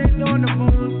 but they doing the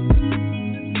most.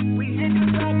 We hit the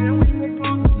top and we will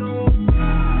pump the soul.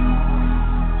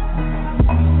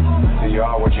 So you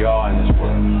are what you are in this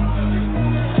world.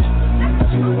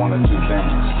 That's either one or two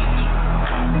things.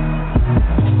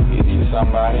 You're either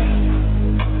somebody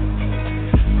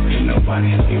or you're nobody.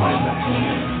 Leave it at that.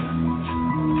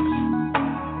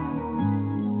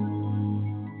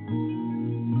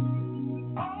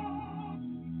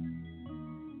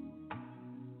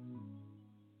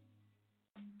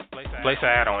 Place an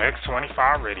ad on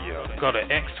X25 Radio. Go to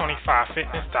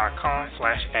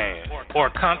x25fitness.com/ad or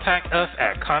contact us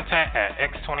at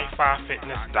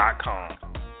contact@x25fitness.com.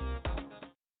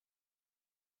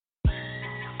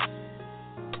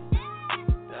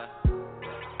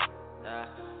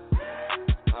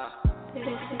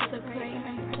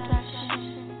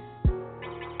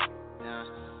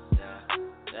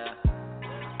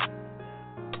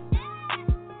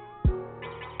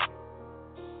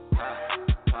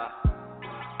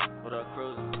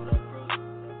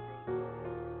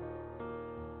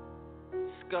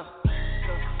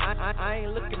 I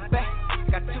ain't looking back.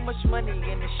 Got too much money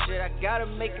in this shit, I gotta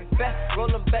make it back.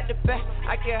 Rollin' back to back,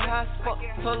 I get high as fuck.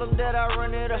 Told them that I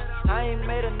run it up. I ain't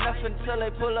made enough until they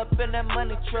pull up in that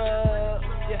money truck.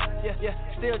 Yeah.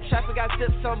 Still traffic, got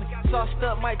zips on me. Sauced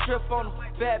up, might drip on them.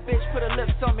 Bad bitch, put her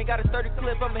lips on me. Got a 30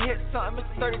 clip, I'ma hit something.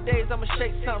 It's 30 days, I'ma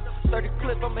shake something. 30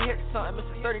 clip, I'ma hit something.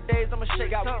 It's 30 days, I'ma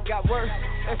shake something. Got work,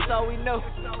 that's all we know.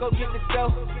 Go get the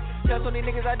dough. That's on these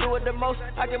niggas I do it the most.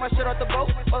 I get my shit off the boat.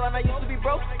 Well, I used to be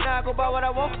broke. Now I go buy what I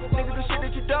want. Nigga do shit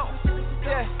that you don't.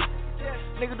 Yeah.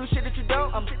 Nigga do shit that you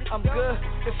don't. I'm good.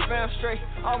 It's fam straight.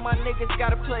 All my niggas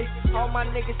gotta play. All my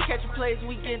niggas catching plays.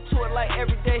 We get into it like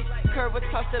every day. Curve or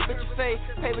toss that bitch a fade.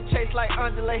 Paper chase like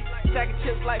Andale. Stacking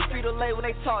chips like Frito-Lay. When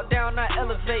they talk down, I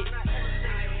elevate.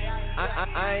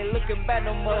 I ain't looking back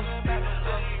no more.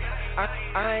 I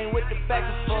ain't with the back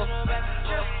and forth.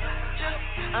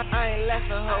 I ain't laughing,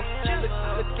 ho.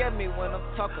 Look at me when I'm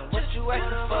talking. What you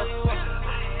asking for?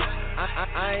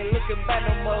 I ain't looking back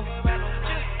no more.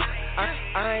 I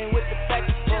ain't with the back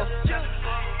and forth.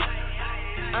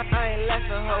 I ain't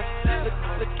laughing, ho.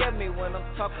 Look at me when I'm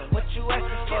talking. What you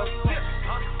asking for?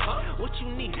 What you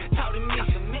need? Talk to me.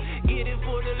 Get it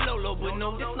for the Lolo, but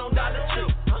no, this no Dollar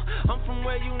Tree. I'm from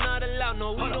where you not allowed.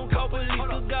 No, we don't call police.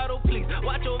 Good God, oh please,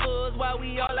 watch over us while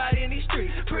we all out in these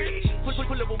streets. Preach.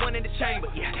 Pull up with one in the chamber.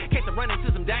 Yeah, case I run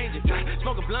into some danger.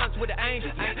 Smoking blunts with the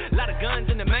angels. A lot of guns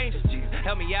in the manger.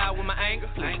 Help me out with my anger.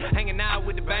 Hanging out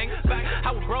with the bangers.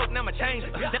 I was broke, now I'm a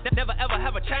changer. Never ever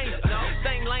have a change.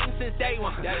 Same lane since day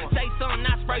one. Say something,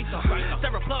 not spray some.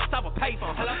 Several plugs off a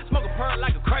payphone. Smoke a pearl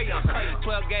like a crayon.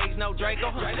 12 gauge, no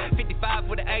Draco. 55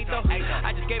 with an 8 though.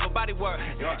 I just gave her body work.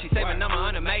 She saving number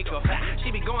on the makeup.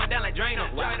 She be going down like Drano.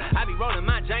 I be rolling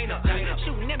my Jane up.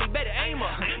 Shooting at me, better aim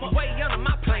up. Way under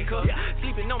my plank up.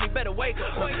 Sleeping on me, better wake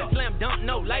up. Slam dunk,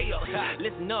 no layup.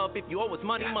 Listen up, if you owe us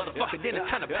money, motherfucker, then it's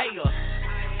time to pay us.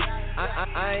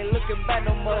 I ain't looking back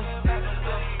no more.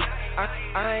 I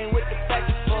ain't with the back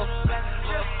and forth.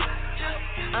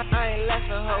 I ain't laughing,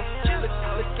 ho.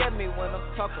 Look at me when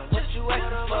I'm talking. What you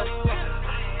asking for?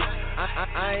 I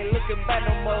ain't looking back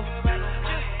no more.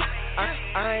 I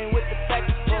ain't with the back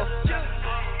and forth.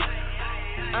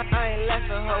 I ain't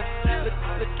laughing, ho.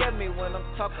 Look at me when I'm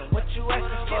talking. What you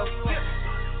asking for?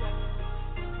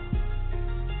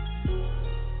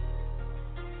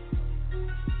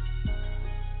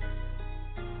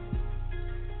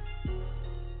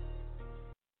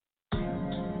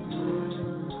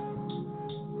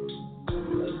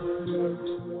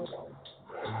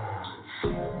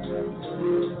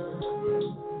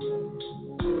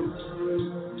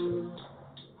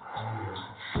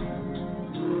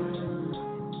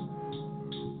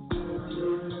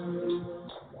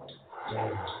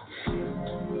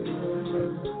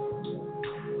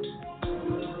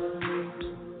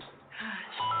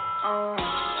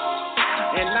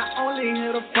 And I only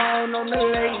hit a phone on the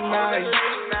late night,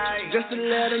 just to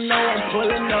let her know I'm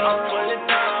pulling up.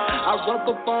 I rub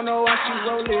up on her while she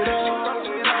roll it up.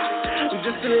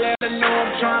 just to let her know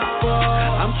I'm trying to fuck.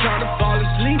 I'm trying to fall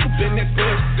asleep up in that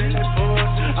pussy.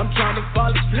 I'm trying to fall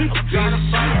asleep up in that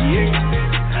pussy.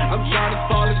 Yeah. I'm trying to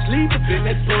fall asleep up in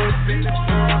that pussy.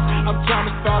 I'm trying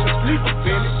to fall asleep up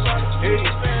in it.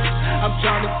 I'm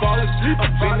trying to fall asleep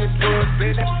up in that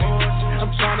pussy. I'm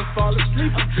trying to fall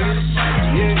asleep up in it.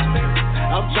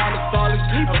 Yeah. I'm trying to fall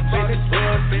asleep up in that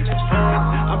pussy.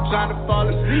 I'm trying to fall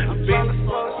asleep up in it.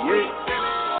 Yeah.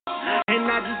 And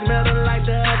I just met her like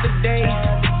the other day.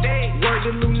 Word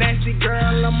to Lou Nasty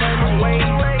girl, I'm on my way.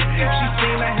 She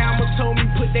seen the hammer, told me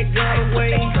put that girl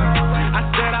away. I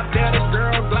said I better,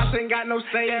 girl, Gloss ain't got no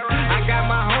say. I got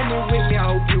my homie with me, I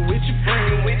hope you with your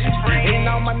friend. And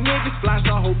all my niggas fly,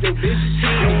 so I hope your bitch is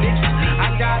team.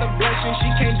 I got a blessing, she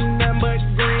can't do nothing but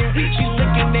grin. She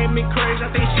looking at me crazy, I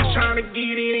think she trying to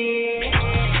get it in.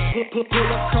 Pull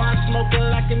a car, smoking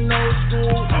like an old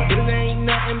school. But it ain't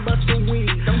nothing but the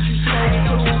weed, don't you smoke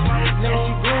too? Now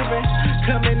she grooving,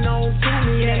 coming on to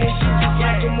me. And it's just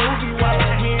like a movie while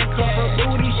I handcuff her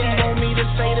booty. She want me to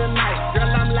stay the night.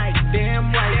 Girl, I'm like,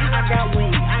 damn right. I got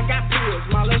weed, I got pills,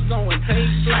 Molly's on, take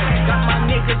flight. Got my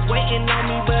niggas waiting on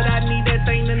me, but I need that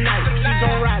thing tonight. She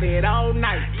gon' ride it all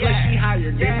night, plus she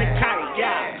higher than the kite,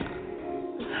 yeah.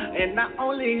 And I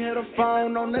only hit a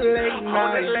phone on the late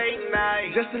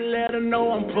night, just to let her know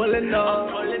I'm pulling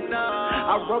up.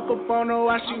 I rope up on her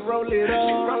while she roll it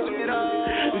up,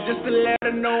 just to let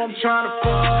her know I'm trying to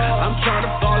fuck. I'm trying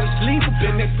to fall asleep up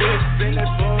in that pussy.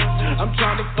 I'm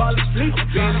trying to fall asleep up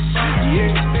in it.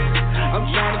 Yeah. I'm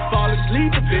trying to fall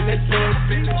asleep up in that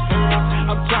pussy.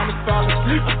 I'm trying to fall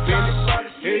asleep up in it.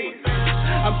 Yeah.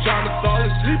 I'm trying to fall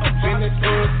asleep up in that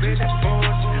pussy.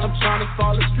 I'm trying to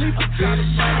fall asleep up in it.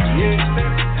 Yeah.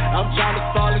 I'm trying to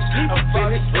fall asleep up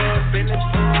in it.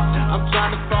 I'm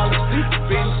trying to fall asleep up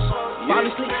in it. Fall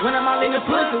asleep when I'm all in the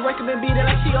pussy. Wake up and beat it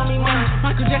like she owe me money.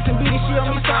 Michael Jackson beat it, she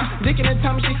owe me some. Dick in the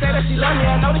tummy, she say that she love me.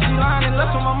 I know that she lying and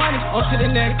lust for my money. On to the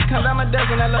next, cause I'm a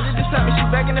dozen. I love to disturb me, she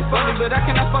begging and fucking. But I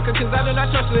cannot fuck her cause I do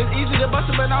not trust her. It's easy to bust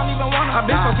her, but I don't even want her. I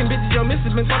been fucking bitches, your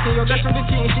missus been fucking. Your best friend been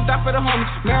cheating, she thought for the homies.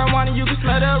 Marijuana, you can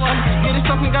smell the aroma. Get it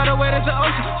fucking got away, that's the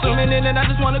ocean. Swimming in it, I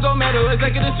just wanna go metal.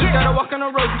 Executive suit, gotta walk on the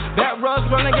road. Back rubs,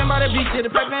 rolling again by the beach. Yeah,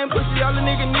 the paper and pussy, all the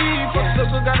nigga need. Fuck so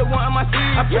good, got the one on my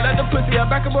seat. I pull out the pussy, I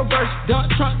back up a verse. Dump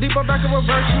trunk, deep up back of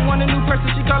reverse. She want a new person,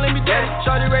 she calling me daddy.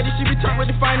 Shorty ready, she be talking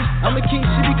with the finest. I'm a king,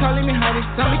 she be calling me highness.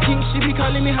 I'm a king, she be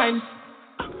calling me highness.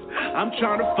 I'm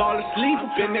trying to fall asleep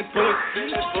up in that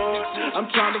pussy. I'm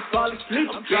trying to fall asleep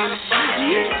up in it.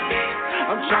 Yeah.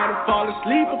 I'm trying to fall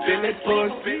asleep up in that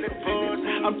pussy.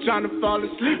 I'm trying to fall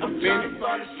asleep up in it.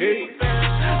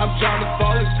 Yeah. I'm trying to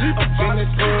fall asleep up in that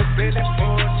pussy.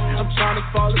 I'm trying to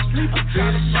fall asleep up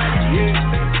in it. Yeah.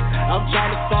 I'm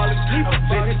trying to fall asleep up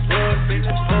in that pussy.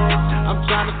 I'm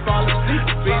trying to fall asleep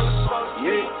up in it.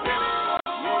 Yeah.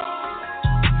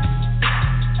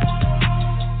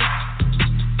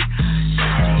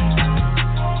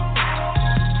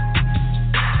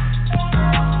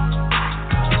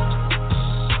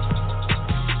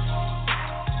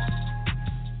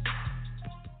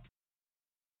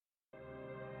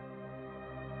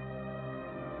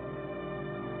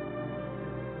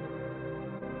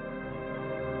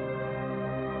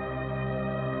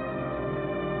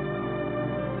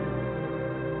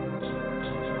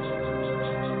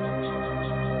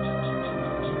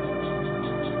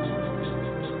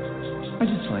 I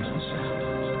just like this.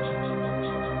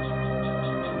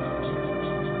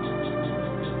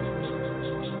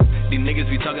 These niggas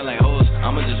be talking like hoes,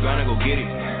 I'ma just grind and go get it.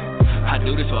 I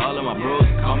do this for all of my bros,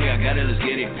 call me, I got it, let's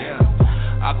get it.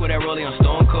 Aqua that rolling on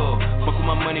Stone Cold. Fuck with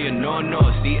my money and no.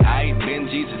 C.I. Ben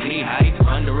Jesus, he high.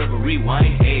 Under river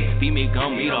rewind, ayy. Beat me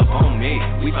gum, eat off on me.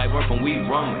 We fight work when we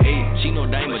run, ayy. She no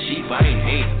dime, but she fine,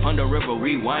 ayy. Under river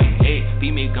rewind, ayy.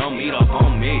 Beat me gum, eat off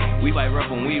on me. We fight work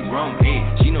when we run,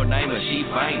 ayy. She no dime, but she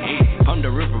fine, ayy.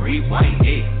 Under river rewind,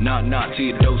 ayy. Knock to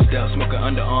your doorstep. Smoking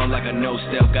underarm like a no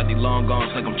step. Got these long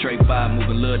arms like I'm Trey 5.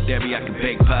 Moving Lil Debbie, I can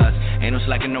bake pies. Ain't no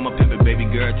slacking on my pimpin', baby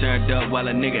girl turned up while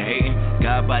a nigga hating.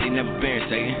 God body never been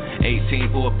Satan.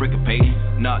 18 for a brick of painting.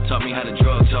 Knock taught me how to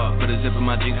drug talk. Put a zip in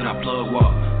my jeans and I plug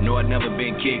walk. No, I never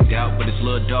been kicked out, but this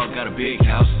little dog got a big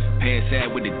house. Pants sad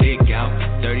with the dick out.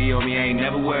 30 on me, I ain't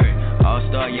never worried.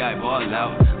 All-star, yeah, I ball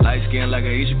out. Light skin like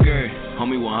a Asian girl.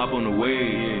 Homie won't hop on the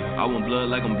wave. I want blood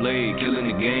like I'm Blade, killing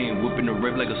the game, whooping the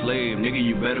rip like a slave. Nigga,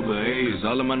 you better behave.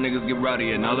 All of my niggas get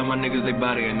rowdy, and all of my niggas they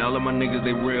body, and all of my niggas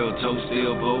they real. Toe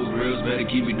still, pose grills, better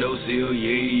keep it dough seal,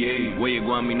 yeah. Where you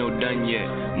going, me no done yet.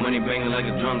 Money banging like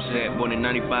a drum set. Born in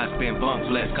 95, spin bump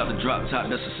flex, caught the drop top,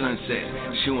 that's a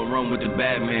sunset. Shooting rum with the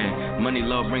bad man. Money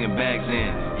law bringing bags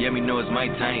in. Yeah, me know it's my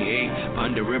time, ayy.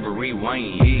 Under river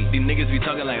rewind, yeah. These niggas be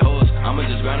talking like hoes, I'ma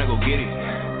just grind and go get it.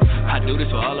 I do this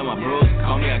for all of my bros.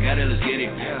 Call me, I got it, let's get it.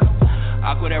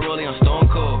 Aqua that rolling on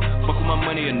Stone Cold. Fuck with my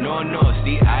money and no.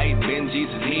 C.I. Ben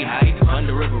Jesus, he high.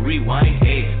 Under river rewind,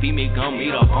 hey. Feed me gum,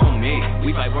 eat off on me. We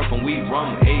fight work from we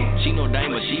rum, hey. She no dime,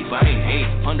 but she fine, hey.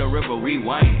 Under river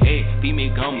rewind, hey. Feed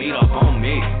me gum, eat off on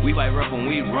me. We fight work from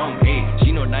we rum, hey. She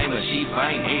no dime, but she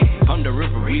fine, hey. Under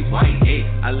river rewind, hey.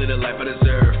 I live the life I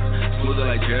deserve. Smoother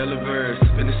like Jelly verse.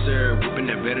 Finish serve, whooping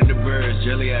that bed of the birds.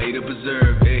 Jelly, I eat a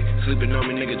preserve, hey. Sleeping on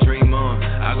me, nigga, dream on.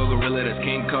 I go gorilla, that's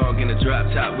King Kong. In a drop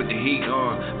top with the heat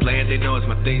on. Playing, they know it's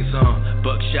my theme song.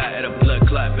 Buckshot at a blood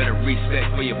clot. Better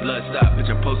respect for your blood stop. Bitch,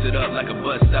 I'm posted up like a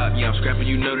bus stop. Yeah, I'm scrapping,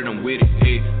 you know that I'm with it.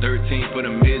 Hey, 13 for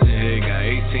the midget. Hey, got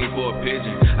 18 for a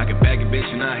pigeon. I can bag a bitch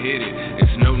and I hit it.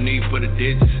 It's no need for the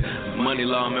digits. Money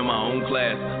law, I'm in my own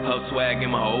class. Hub swag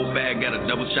in my whole bag. Got a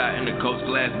double shot in the coast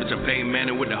glass. Bitch, I pay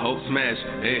Manning with the Hope smash.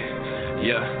 Hey,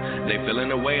 yeah, they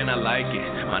feeling the way and I like it.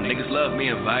 My niggas love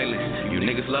being violent. You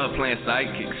niggas love playing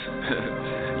sidekicks.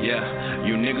 Yeah,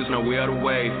 you niggas know we are the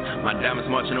wave. My diamonds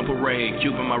marching on parade.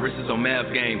 Cuban, my wrist is on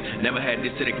math game. Never had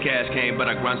this till the cash came, but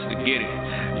I grinded to get it.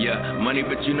 Yeah, money,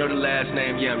 but you know the last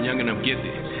name. Yeah, I'm young and I'm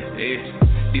gifted.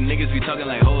 Yeah, these niggas be talking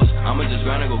like hoes. I'ma just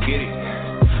grind and go get it.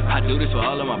 I do this for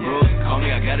all of my bros. Call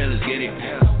me, I got it, let's get it.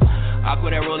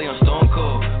 Aqua that rolling on Stone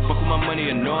Cold. Fuck with my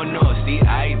money and no.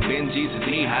 C.I. Ben Jesus,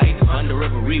 he high. Under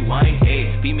river rewind,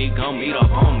 hey. Feed me gum, eat off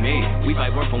on me. We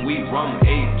fight work from we rum,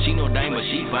 hey. She no dime, but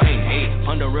she fine, hey.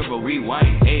 Under river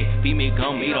rewind, hey. Feed me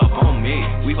gum, eat off on me.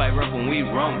 We fight work from we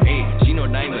rum, hey. She no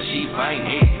dime, but she fine,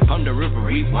 hey. Under river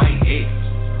rewind, hey.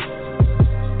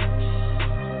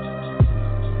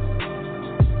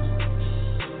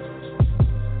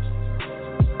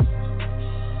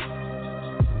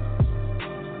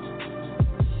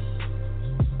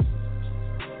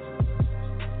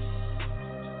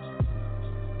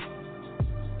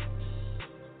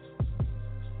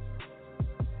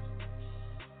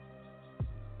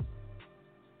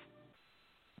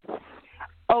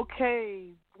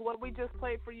 Okay, what we just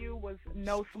played for you was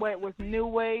No Sweat with New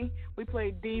Way. We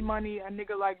played D Money, A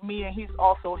Nigga Like Me, and he's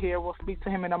also here. We'll speak to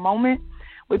him in a moment.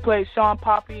 We played Sean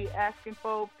Poppy, Asking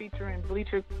For, featuring Bleach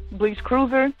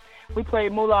Cruiser. We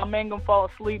played Moolah Mangum, Fall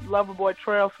Asleep, Loverboy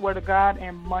Trail, Swear to God,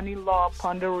 and Money Law,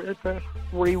 Under River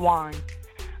Rewind.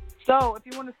 So, if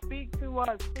you want to speak to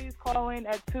us, please call in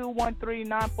at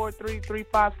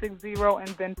 213-943-3560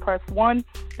 and then press 1.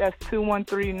 That's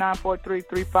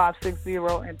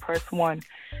 213-943-3560 and press 1.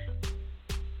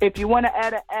 If you want to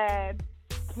add an ad,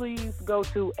 please go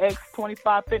to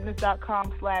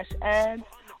x25fitness.com/ads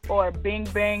or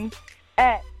bingbang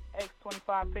at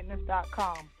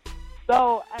x25fitness.com.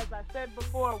 So, as I said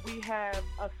before, we have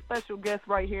a special guest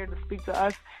right here to speak to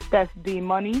us. That's D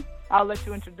Money. I'll let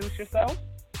you introduce yourself.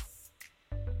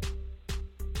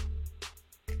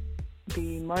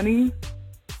 D Money.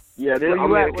 Yeah, this I'm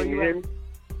here. Can you hear me?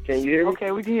 Can you hear me?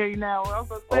 Okay, we can hear you now.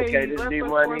 Okay, this is D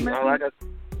Money.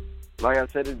 Like I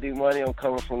said, this is D Money. I'm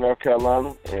coming from North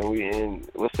Carolina, and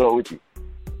what's up with you?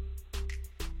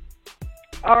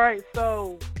 All right,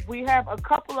 so we have a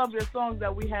couple of your songs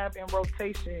that we have in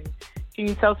rotation. Can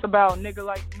you tell us about Nigga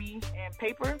Like Me and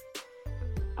Paper?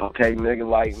 Okay, Nigga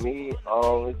Like Me.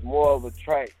 It's more of a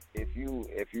track. If you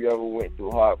ever went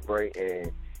through heartbreak and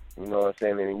you know what I'm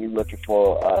saying, and you're looking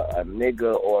for a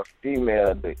nigga or a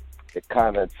female to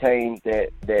kind of change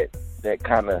that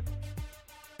kind of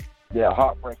that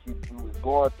heartbreak you was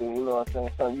going through, you know what I'm saying?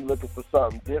 So you're looking for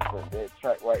something different. That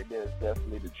track right there is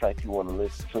definitely the track you want to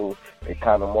listen to. It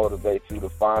kind of motivates you to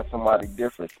find somebody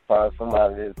different, find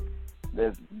somebody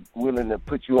that's willing to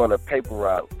put you on a paper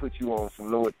route, put you on some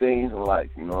newer things in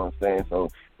life, you know what I'm saying? So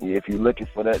yeah, if you're looking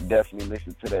for that, definitely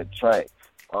listen to that track.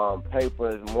 Paper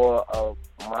is more of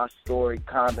my story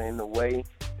kind of in a way,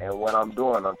 and what I'm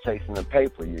doing, I'm chasing the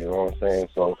paper, you know what I'm saying?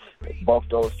 So both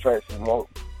those tracks are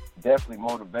definitely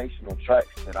motivational tracks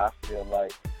that I feel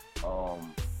like,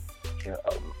 can,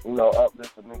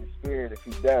 uplift a nigga's spirit if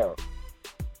he's down.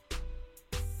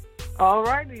 All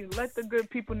righty, let the good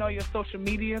people know your social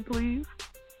media, please.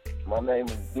 My name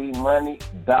is dmoney.tme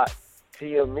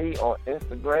on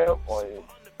Instagram or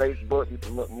Facebook. You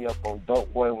can look me up on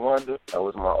Dope Boy Wonder. That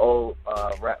was my old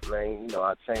rap name. You know,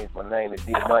 I changed my name to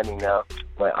D Money now,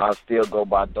 but I'll still go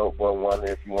by Dope Boy Wonder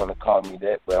if you want to call me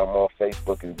that. But I'm on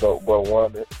Facebook as Dope Boy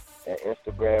Wonder and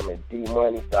Instagram at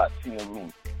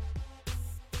dmoney.tme.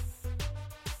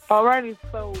 Alrighty,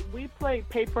 so we played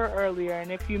Paper earlier,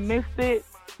 and if you missed it,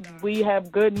 we have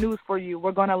good news for you.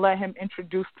 We're going to let him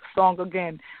introduce the song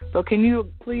again. So can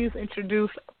you please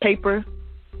introduce Paper?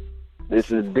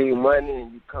 This is D Money,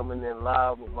 and you coming in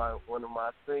live with one of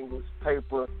my singles,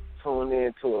 Paper. Tune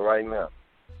in to it right now.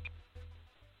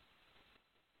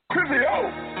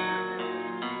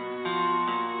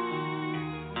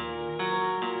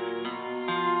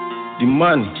 D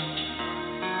Money.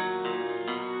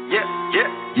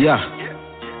 Yeah.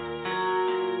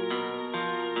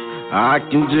 I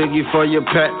can jig you for your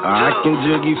pet, I can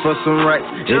jig you for some rights.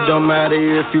 It don't matter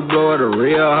if you blow it, a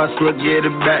real hustler get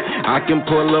it back. I can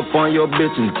pull up on your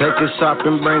bitch and take a shop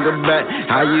and bring her back.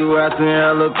 How you asking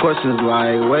hella questions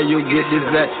like, where you get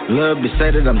this at? Lil' bitch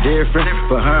say that I'm different,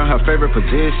 but her favorite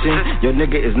position. Your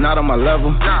nigga is not on my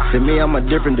level, to me I'm a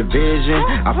different division.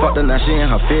 I fucked her, now she in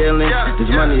her feelings.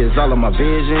 This money is all of my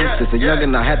vision. Since a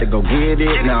youngin' I had to go get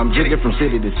it, now I'm jigging from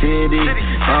city to city.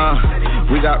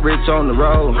 We got rich on the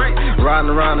road,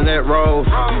 riding around in that road,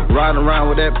 riding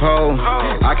around with that pole.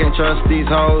 I can't trust these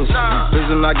hoes, please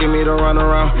do not give me the run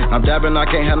around. I'm dabbing, I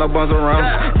can't have no buns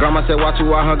around. Grandma said watch you,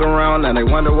 I hung around, and they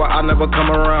wonder why I never come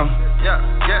around.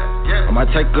 I might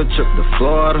take a trip to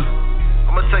Florida,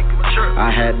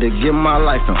 I had to get my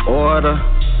life in order.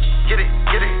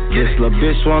 This little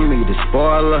bitch want me to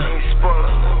spoil her.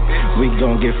 We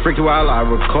gon' get freaky while I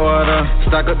record her.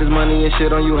 Stock up this money and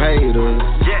shit on you haters.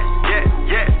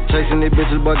 Chasing these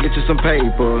bitches, but get you some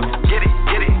paper. Get it.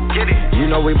 You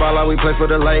know we ball out, we play for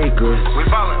the Lakers. We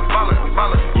ballin'.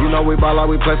 You know we ball out,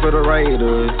 we play for the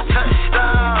Raiders.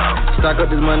 Stock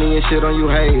up this money and shit on you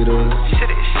haters.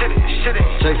 Shit it.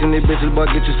 Chasing these bitches,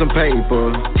 but get you some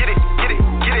paper. Get it.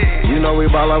 You know we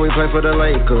ball out, we play for the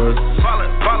Lakers.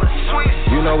 Ballin', sweet.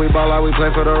 You know we ball out, we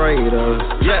play for the Raiders.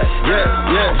 Yeah.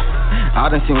 I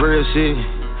done seen real shit.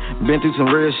 Been through some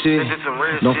real shit.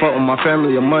 Don't fuck with my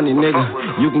family or money, nigga.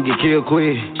 You can get killed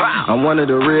quick. I'm one of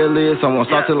the realest. I won't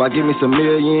stop till I give me some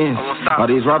millions. All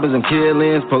these robbers and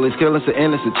killings, police killings to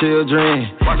innocent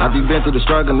children. I be been through the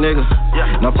struggle, nigga.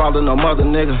 No father, no mother,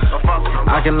 nigga.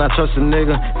 I cannot trust a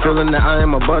nigga. Feeling that I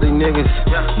am a buddy, niggas.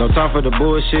 No time for the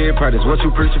bullshit. Practice what you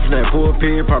preaching from that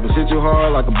pulpit. Probably hit you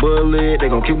hard like a bullet. They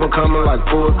gon' keep on coming like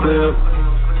full clip.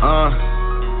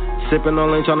 Sippin'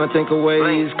 on lean, tryna think of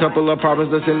ways. Couple of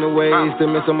problems that's in the way. Still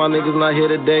missing my niggas not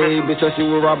here today. Bitch, I see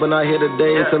with Robin not here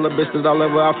today. Tell a bitch that I'll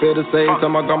ever I feel to say.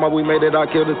 Tell my grandma we made it, I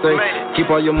kill to say.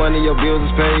 Keep all your money, your bills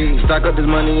is paid. Stock up this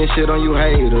money and shit on you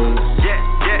haters.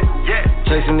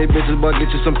 Chasing these bitches, but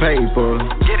get you some paper.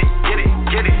 Get it.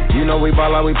 You know we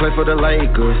ball out, we play for the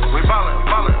Lakers. We ballin'.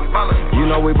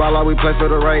 You know we ball out, we play for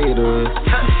the Raiders.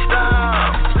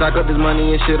 Stock up this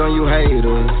money and shit on you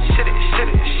haters. Shit it.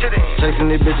 Chasing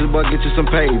these bitches, but get you some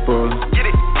paper. Get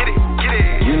it.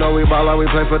 You know we ball out, we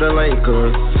play for the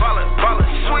Lakers. Ballin',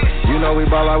 sweet. You know we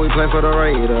ball out, we play for the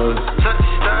Raiders.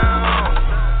 Touchdown.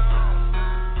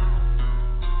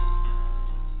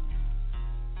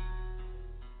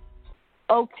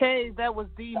 Okay, that was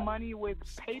D Money with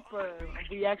Paper.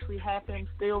 We actually have him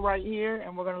still right here,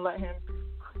 and we're gonna let him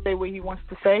say what he wants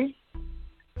to say.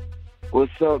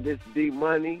 What's up? This is D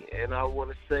Money, and I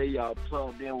want to say y'all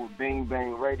plugged in with Bing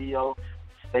Bang Radio.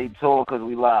 Stay tuned because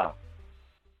we live.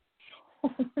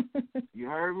 You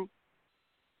heard me?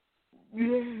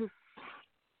 Yes.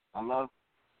 Hello?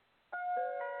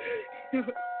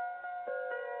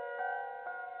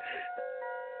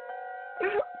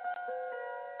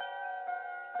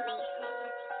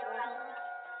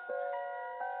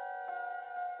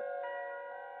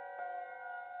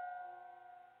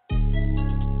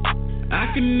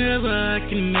 I can never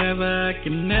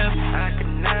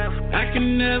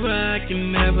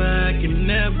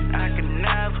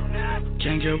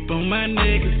change up on my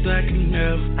niggas. I can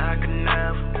never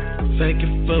fake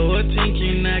it for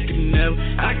attention. I can never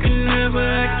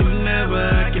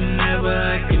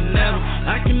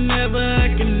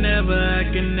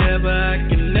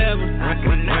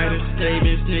write a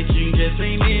statement, snitch, you just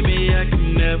ain't in me. I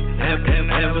can never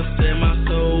ever sell my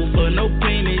soul for no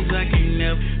pennies. I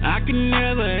can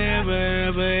never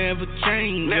ever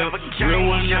change up. Real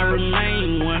one, I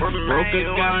remain one.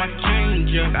 Broke got my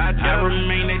change up. I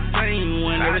remain that same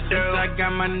one ever since I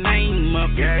got my name up.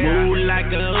 Move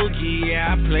like a OG,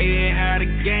 yeah, I play it how the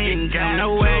game come.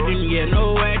 No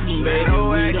acting, baby.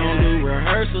 We don't do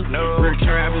rehearsals. We're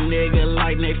traveling nigga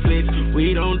like Netflix.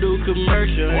 We don't do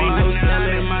commercial. Ain't no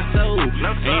selling my soul.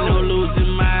 Ain't no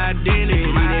losing my identity.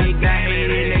 They got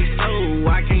hate in their soul.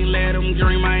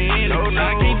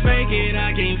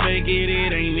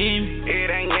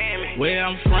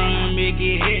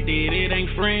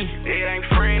 friendly.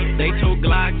 They told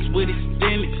Glocks with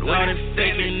extended. All that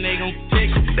faking, they gon'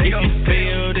 take it. If you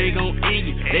fail, they gon' end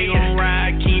you. They gon'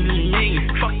 ride, keep you million.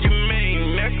 Fuck you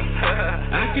mean, nigga.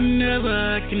 I can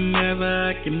never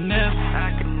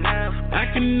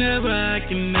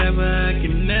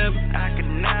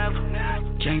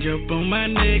change up on my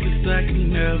niggas. I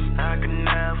can never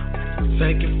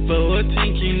fake it for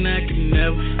attention. I can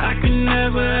never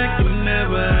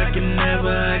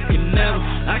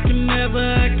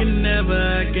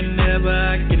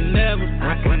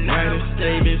write a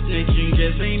statement since you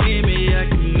just ain't in me. I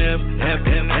can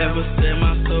never sell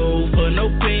my soul for no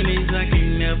pennies. I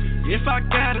can never. If I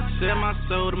gotta sell my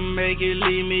soul to make it,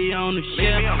 leave me on the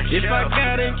shelf. If I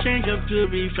gotta change up to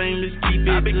be famous, keep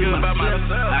it to myself.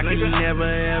 I can never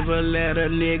ever let a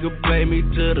nigga play me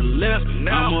to the left.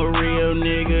 I'm a real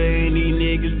nigga, and these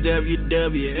niggas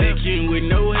WWF with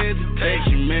no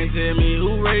hesitation. Man, tell me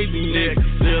who raised me, nigga.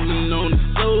 Feeling on the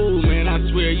soul, man. I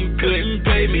swear you couldn't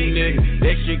pay me, nigga.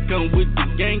 That shit come with the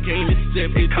gang, can't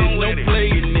accept it. There's no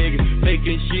playing, nigga.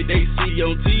 Faking shit they see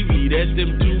on TV, that's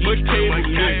them too much cable,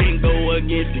 nigga. Go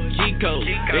against the G-Code.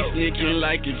 They snitching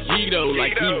like a Gito.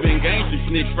 Like even gangsta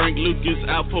snitch Frank Lucas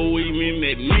out for even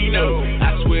that Nino.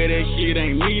 I swear that shit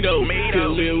ain't me though.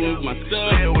 Could live with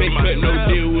myself. Can't cut no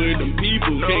deal with them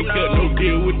people. Can't cut no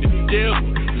deal with the devil.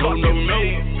 No.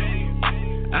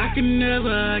 I can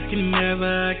never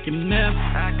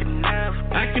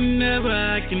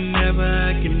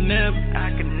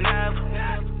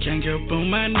change up on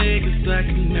my niggas. I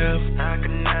can never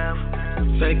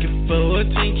fake it for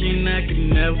attention. I can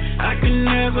never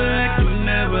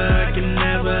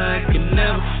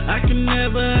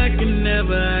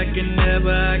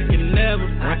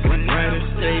write a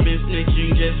statement since you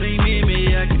just ain't in me.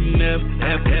 I can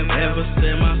never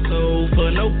sell my soul for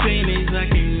no pennies. I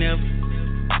can never.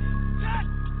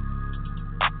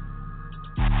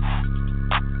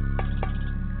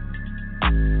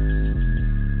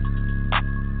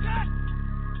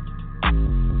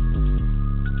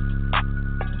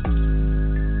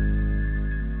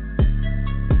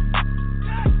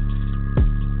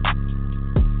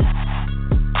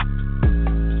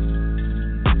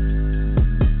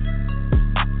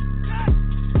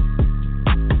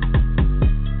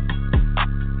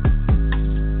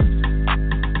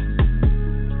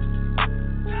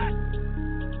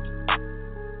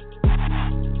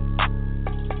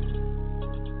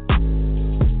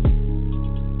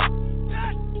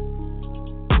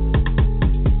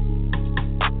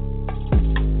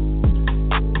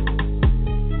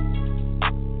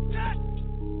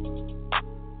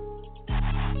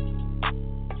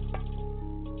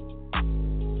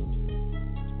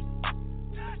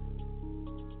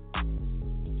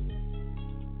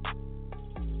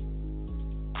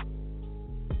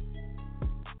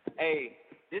 Hey,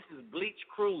 this is Bleach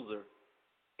Cruiser,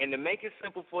 and to make it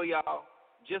simple for y'all,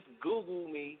 just Google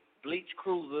me, Bleach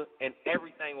Cruiser, and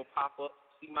everything will pop up.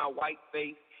 See my white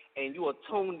face, and you are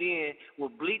tuned in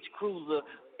with Bleach Cruiser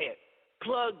at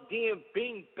Plugged In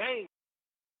Bing Bang.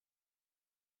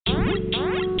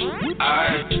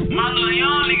 Alright, my little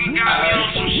young nigga got me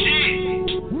on some shit.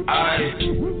 Alright,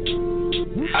 little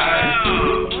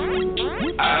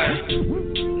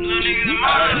nigga, the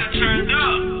mother turned up.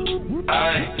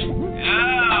 Alright.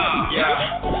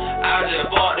 I just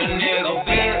bought the nigga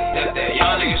Benz, that's that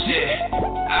young nigga shit.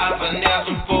 I finesse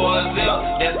him for a zip,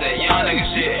 that's that young nigga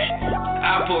shit.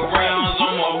 I put rounds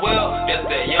on my wheel, that's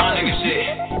that young nigga shit.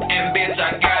 And bitch,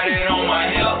 I got it on my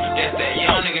hip, that's that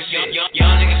young nigga shit.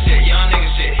 Young nigga shit, young nigga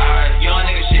shit. Young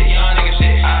nigga shit, young nigga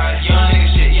shit. Young nigga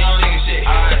shit, young nigga shit.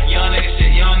 Young nigga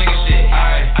shit, young nigga shit.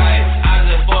 I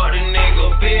just bought the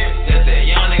nigga Benz, that's that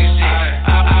young nigga shit.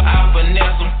 I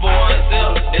finesse him for a zip,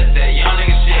 that's that young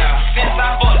nigga shit. Since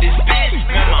I bought this bitch,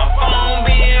 man, my phone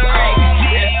being ringing.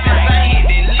 And since I hit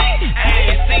the lick, I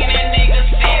ain't seen that nigga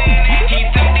sit. He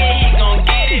think that he gon'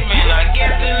 get it, man. I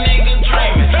guess the nigga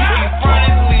dreaming. He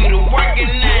frontin' me to work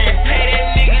it now.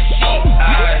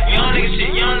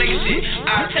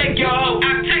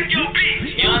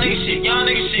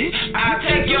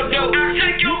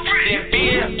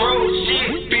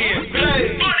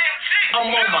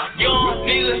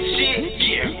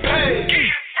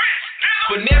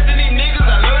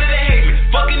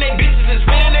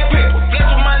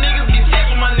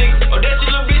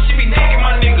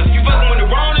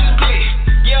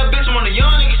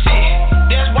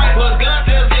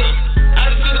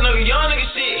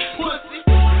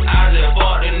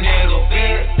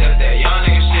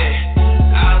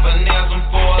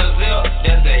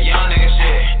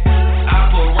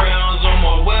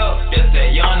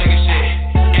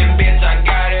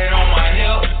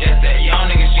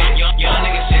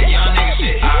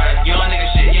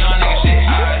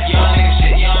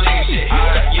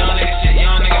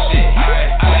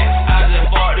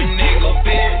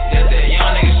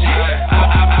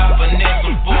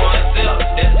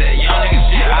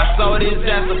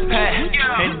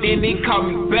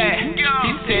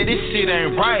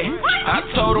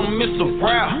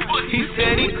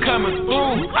 he coming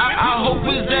through. I hope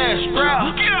his ass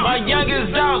strapped. My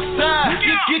youngest outside.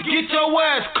 Get your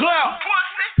ass clapped.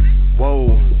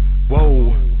 Whoa,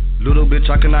 whoa, little bitch,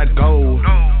 I cannot go.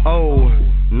 Oh,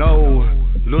 no,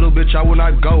 little bitch, I will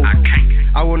not go.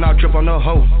 I will not trip on no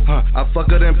hoe. I fuck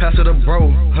her then pass her to bro.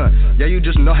 Yeah, you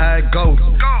just know how it go.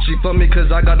 She fuck me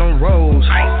cause I got them rolls.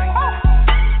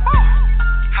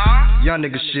 Young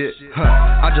nigga shit,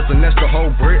 I just finessed the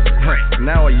whole brick.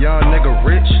 Now a young nigga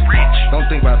rich. Don't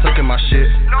think about taking my shit.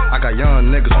 I got young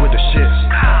niggas with the shit.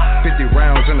 50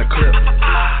 rounds in the clip.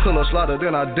 Pull a slaughter,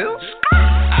 then I dip.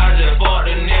 I just bought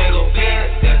the nigga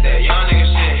bitch. That's that young nigga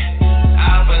shit.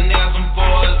 I finesse him for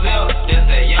a zip. That's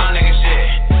that young nigga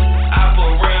shit. I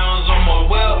put rounds on my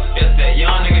wheel. That's that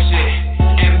young nigga shit.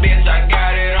 And bitch, I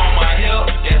got it on my hip.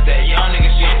 That's that young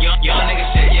nigga shit. Young nigga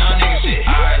shit. Young nigga shit.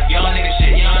 Young nigga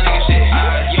shit. Young nigga shit.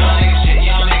 Young nigga shit.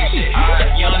 Young nigga shit.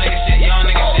 Young nigga shit. Young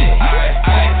nigga shit.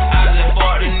 I just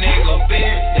bought the nigga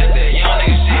bitch. That's that young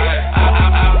nigga shit.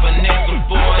 I finesse him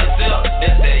for a zip.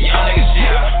 That's that young nigga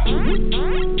shit.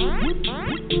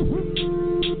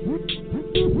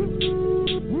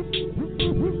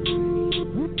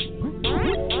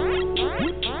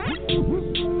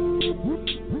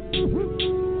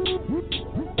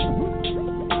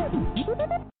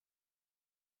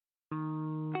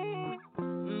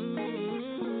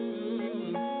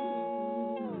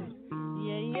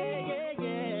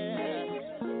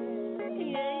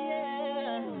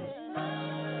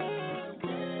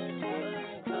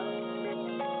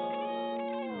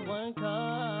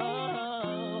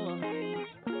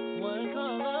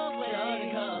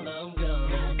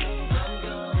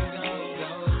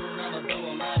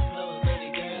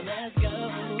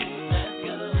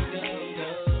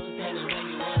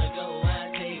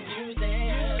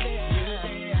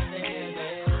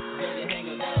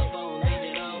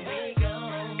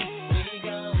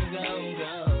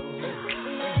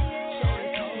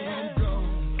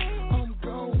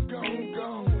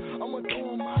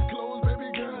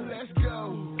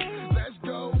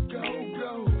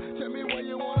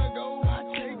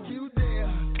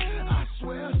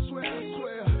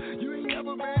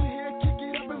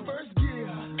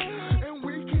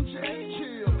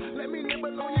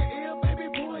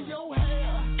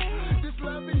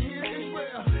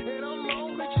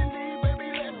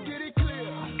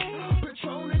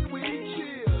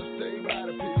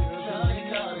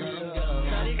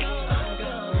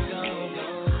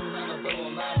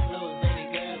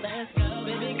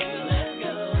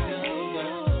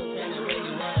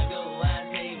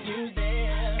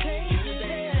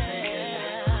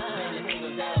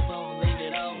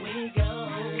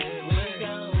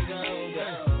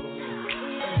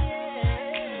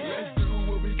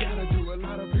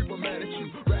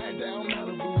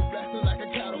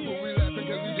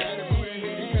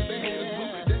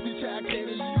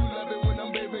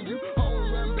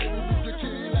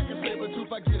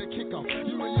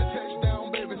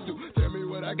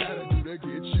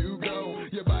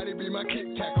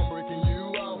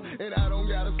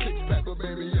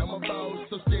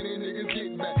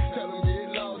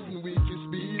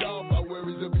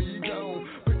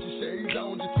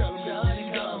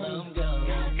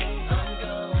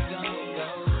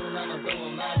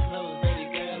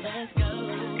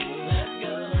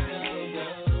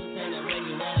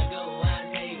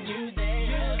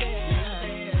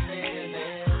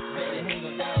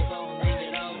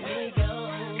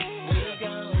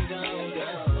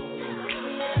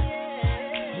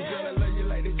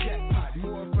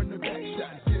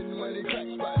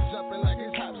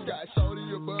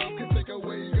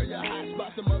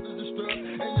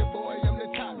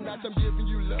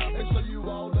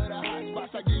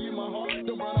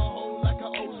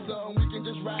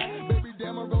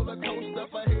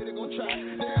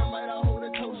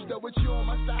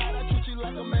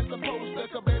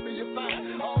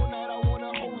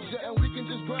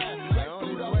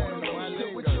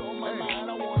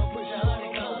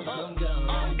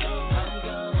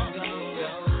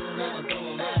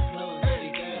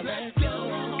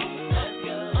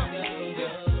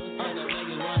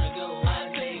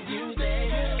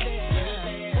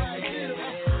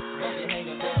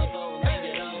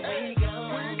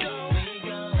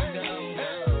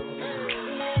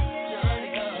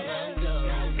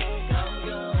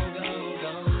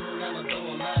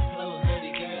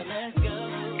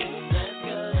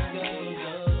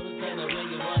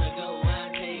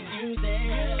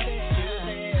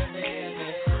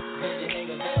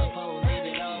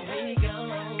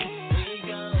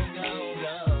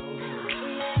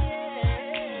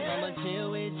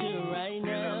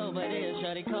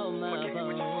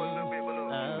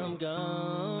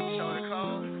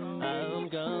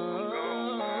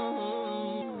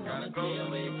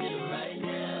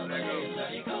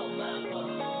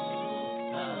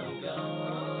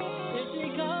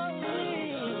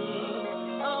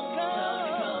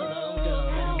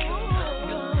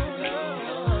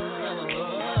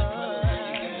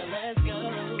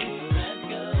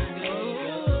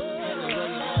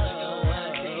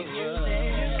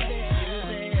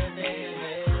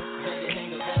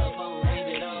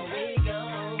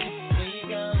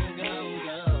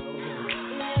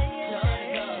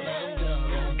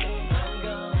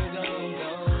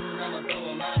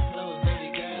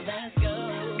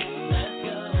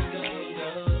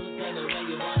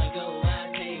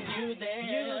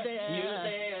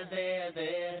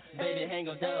 hang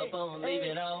on telephone, leave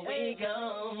it on. We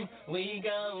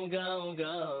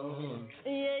gon'.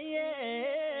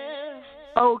 Yeah.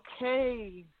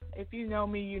 Okay. If you know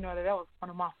me, you know that was one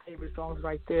of my favorite songs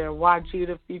right there.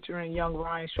 YG featuring Young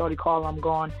Ryan, Shorty Call, I'm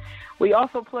Gone. We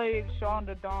also played Sean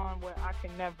the Don with I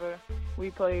Can Never.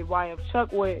 We played YF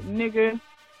Chuck with Nigga.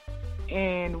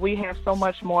 And we have so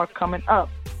much more coming up.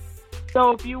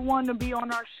 So if you want to be on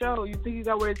our show, you think you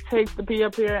got what it takes to be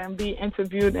up here and be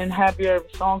interviewed and have your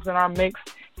songs in our mix,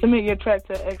 submit your track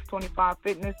to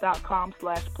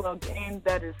x25fitness.com/plugged-in.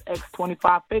 That is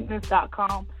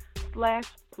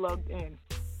x25fitness.com/plugged-in.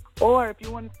 Or if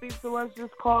you want to speak to us,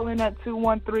 just call in at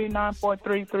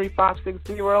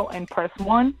 213-943-3560 and press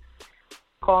 1.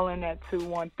 Call in at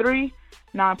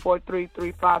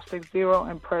 213-943-3560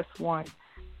 and press 1.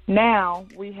 Now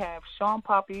we have Sean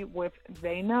Poppy with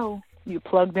They Know. You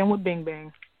plugged in with Bing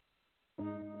Bang.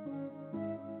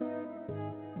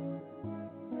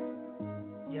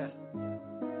 Yeah.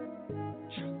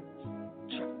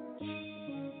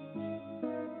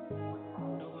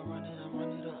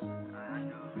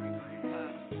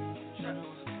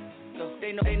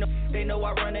 They know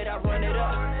I run it up.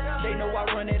 They know I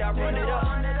run it up.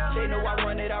 They know I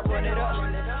run it up.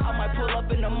 I might pull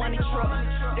up in the money truck.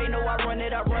 They know I run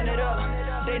it up.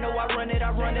 They know I run it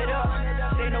up.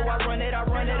 They know I run it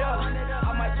up.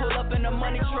 I might pull up in the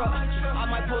money truck. I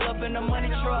might pull up in the money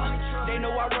truck. They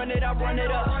know I run it up.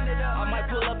 I might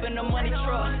pull up in the money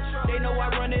truck. They know I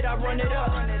run it up.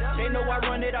 They know I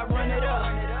run it up.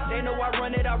 They know I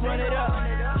run it up.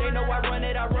 They know I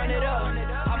run it up.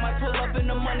 I might pull up in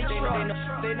the money truck.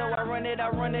 They know I run it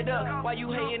up. Why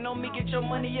you hating on me? Get your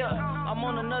money up. I'm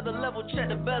on another level, check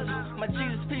the bezel. My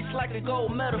Jesus piece like a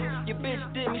gold medal. Your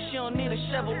bitch did me, she don't need a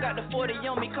shovel. Got the 40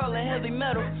 on me, call it heavy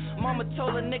metal. Mama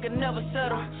told a nigga never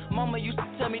settle. Mama used to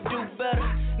tell me do better.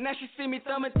 Now she see me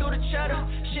thumbing through the cheddar.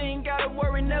 She ain't gotta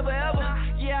worry, never ever.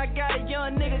 Yeah, I got it,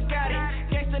 young nigga got it.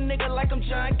 Gangsta nigga like I'm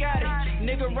John got it.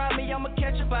 Nigga round me, I'ma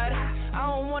catch a body. I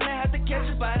don't wanna have to catch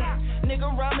a body.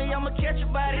 Nigga round me, I'ma catch a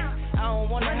body. I don't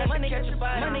wanna have to catch a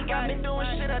body. Money got me doing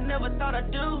shit I never thought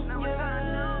I'd do.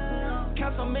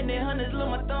 Count so many hundreds, look,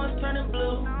 my thumbs turning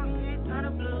blue.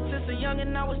 Since a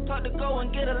youngin' I was taught to go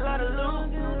and get a lot of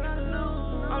loot.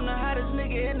 I'm the hottest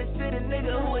nigga in the city,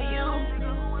 nigga, who are you?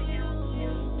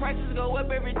 Prices go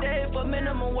up every day for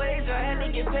minimum wage. I had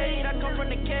to get paid. I come from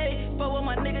the K, but when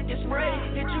my nigga get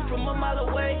sprayed, hit you from a mile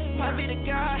away. I be the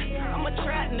guy. I'm a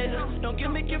trap nigga. Don't get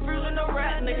me confused with no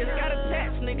rap niggas. Gotta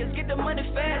tax niggas. Get the money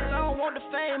fast. I don't want the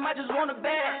fame. I just want a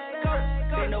bag.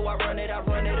 They know I run it. I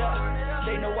run it up.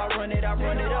 They know I run it. I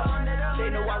run it up. They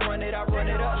know I run it. I run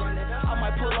it up. I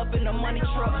might pull up in the money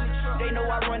truck. They know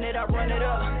I run it. I run it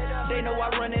up. They know I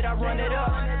run it. I run it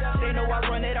up. They know I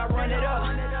run it. I run it up.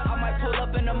 I might pull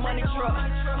up in the money truck.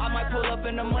 I might pull up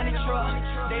in the money truck.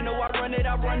 They know I run it.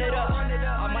 I run it up.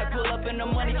 I might pull up in the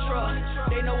money truck.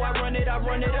 They know I run it. I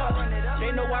run it up.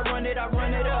 They know I run it. I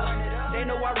run it up. They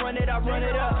know I run it. I run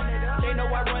it up. They know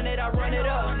I run it. I run it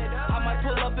up. I might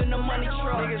pull up in the money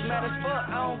truck. Niggas mad as fuck.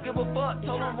 I don't give a fuck.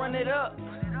 Told them run it up.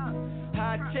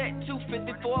 High tech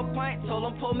 250 for a pint. Told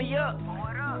them pull me up.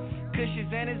 Cushy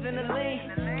Xana's in the lean.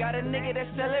 Got a nigga that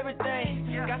sell everything.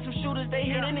 Got some shooters, they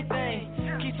hit anything.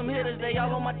 Keep some hitters, they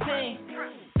all on my team.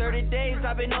 30 days,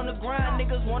 I've been on the grind.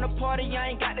 Niggas wanna party, I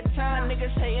ain't got the time.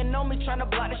 Niggas hating on me, tryna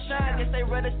block the shine. Guess they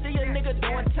rather see a nigga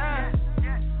doing time.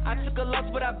 I took a loss,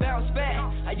 but I bounced back.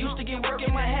 I used to get work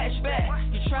in my hatchback.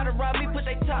 You try to rob me, put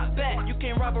they top back. You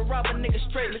can't rob a nigga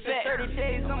straight back. 30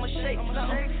 days, I'ma shake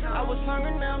something. I was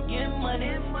hungry, now I'm getting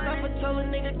money. Stop and told a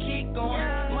nigga keep going.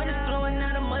 Money flowing,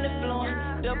 now the money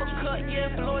flowing. Double cut, yeah,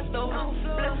 blow it though.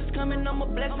 Blessings coming, I'm a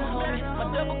blessing, homie.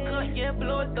 My double cut, yeah,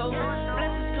 blow it though.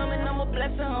 Blessings coming, I'm a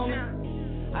blessing, homie.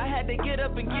 I had to get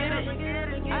up and get it.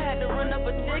 I had to run up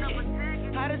a ticket.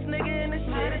 Hottest nigga in the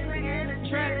city.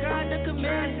 Track God the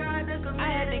committee.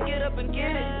 I had to get up and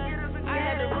get it. I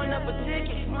had to run up a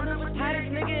ticket.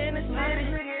 Hottest nigga in the city.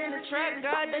 Track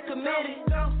God the committee.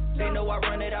 They know I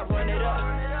run it. I run it up.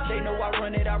 They know I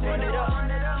run it. I run it up.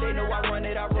 They know I run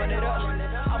it. I run it up.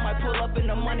 I might pull up in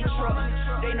the money truck.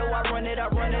 They know I run it. I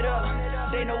run it up.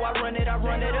 They know I run it. I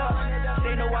run it up.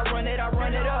 They know I run it. I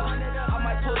run it up. I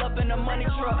might pull up in the money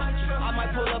truck. I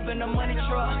might pull up in the money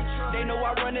truck. They know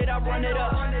I run it. I run it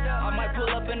up. I might pull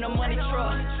up in the money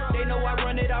truck. They know I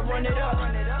run it. I run it up.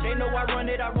 They know I run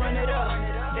it. I run it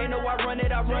up. They know I run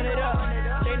it. I run it up.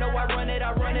 They know I run it.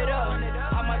 I run it up.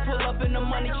 I might pull up in the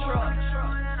money truck.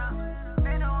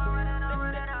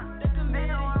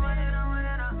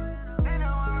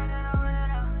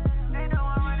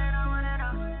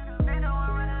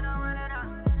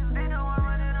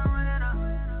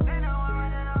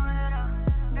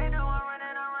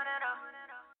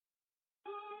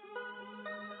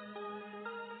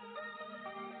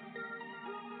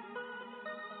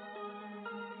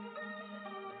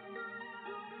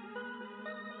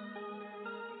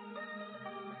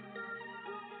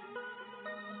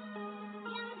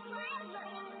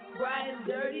 Riding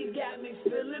dirty got me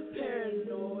feeling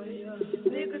paranoid.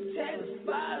 Nigga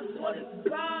satisfied, swear to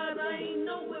God, I ain't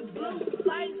know with blue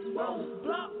lights won't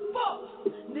block. Fuck,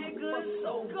 nigga, it's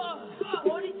so good.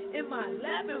 40 in my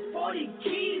lap and 40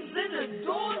 keys in the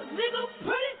door. Nigga,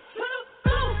 put it to the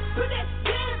floor. Put that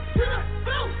gas to the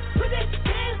floor. Put that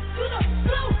gas to the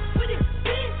floor. Put it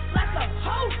big like a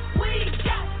hoe. We ain't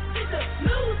got shit to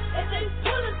lose. If they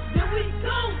pull us, then we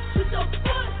go. Shoot your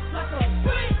foot like a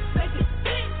brick. Make it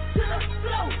big to the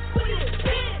floor. Put it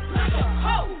big like a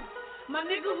hoe. My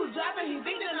nigga who driving, he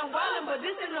think that I'm wildin', but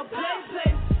this ain't no play.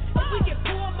 If we get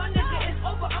poor, my nigga, it's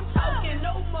over. I'm talking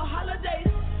no more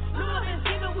holidays. No more been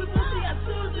scheming, we won't see our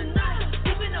children tonight.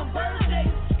 Even on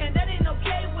birthdays, and that ain't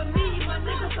okay with me, my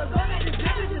nigga. So go ahead and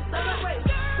baby, just celebrate.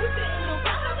 We sitting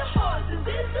around the horses,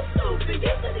 this the stupid.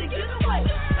 You said to get away.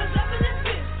 I'm dropping that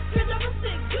bitch, catch up a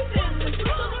stick. You been the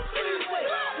truth on the freeway.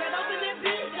 Got off in that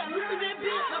bitch, got loose in that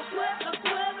bitch. I'm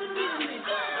 12 immediately.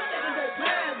 Taking their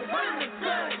plans, running the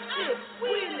gun, shit.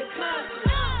 We in the concert.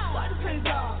 Why the paint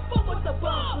dog? Fuck with the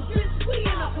bump, bitch. We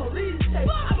in a police state.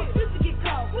 I get bitch to get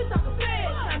caught. We talking bad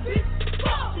time, bitch.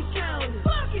 Fuck the county.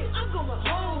 Fuck it. I'm going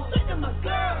home. Look at my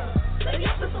girl. Lady, I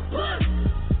put some blood.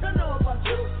 Don't know about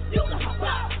you. You can hop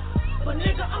out. But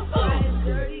nigga, I'm fine.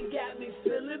 Dirty got me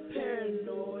feeling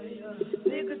paranoid.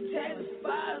 Nigga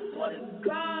satisfied. Swear to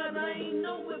God, I ain't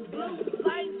know with blue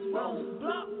lights won't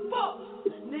block. Fuck.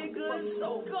 Nigga, it's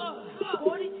so good.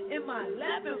 40 in my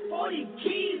lap and 40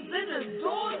 keys in the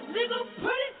door. Nigga,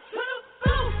 put it to the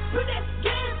floor. Put that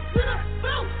gas to the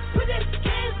floor. Put that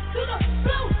gas to the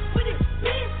floor. Put it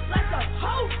big like a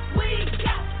hoe. We ain't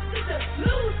got shit to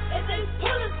lose. If they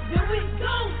pull us, then we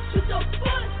go. Shoot your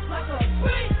foot like a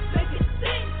brick. Make it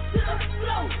sink to the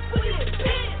floor. Put it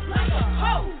big like a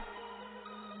hoe.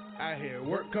 I hear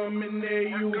work coming there,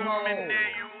 you home.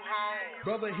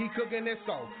 Brother, he cooking that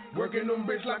sauce, working them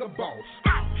bitch like a boss.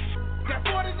 Got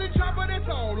 40s and chopper, that's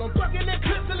all. I'm fucking that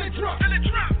clip till it drop.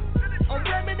 I'm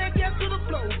ramming that gas to the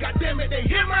floor. God damn it, they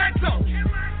hear my exhaust.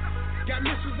 Got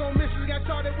missions on missions, got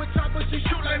started with choppers, she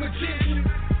shoot like magician.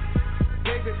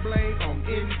 David Blaine, I'm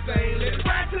insane. Let's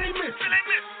ride till they miss.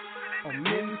 I'm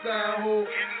inside hole,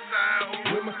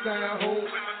 with my side hole.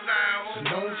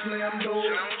 Don't slam no,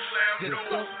 get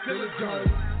up till it's gone.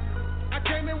 I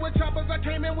came in with choppers, I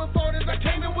came in with 40s, I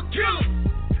came in with killers.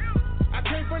 I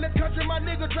came from the country, my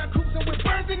nigga drive coops and with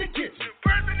burns in the kitchen.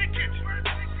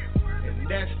 And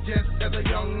that's just as a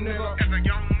young nigga.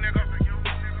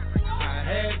 I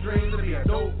had dreams to be a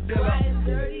dope dealer. Riding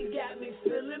dirty got me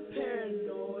feeling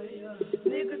paranoid.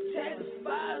 Nigga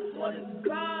satisfied, swear to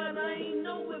God, I ain't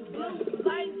know with blue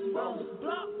lights won't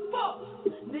block. Fuck,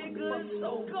 nigga, it's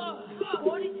so good.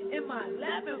 40 in my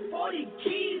lap and 40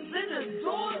 keys in the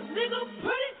door. Nigga,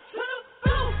 put it to the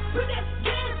floor. Put that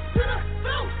gas to the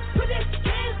floor. Put that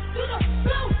gas to the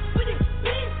floor. Put it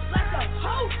big like a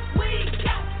hoe. We ain't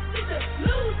got shit to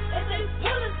lose. If they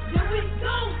pull us, then we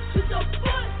go. Shoot your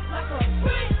foot like a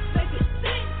brick. Make it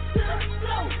sink to the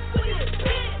floor. Put it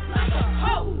big like a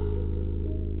hoe.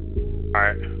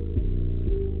 Alright.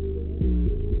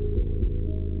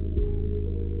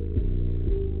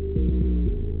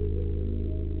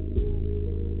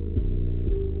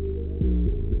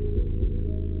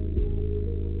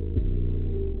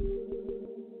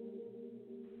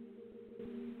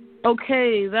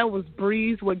 Okay, that was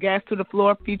Breeze with Gas to the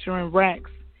Floor featuring Rax.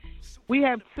 We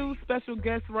have two special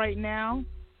guests right now,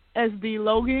 SD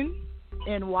Logan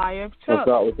and YF Chuck.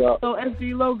 What's up? So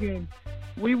SD Logan,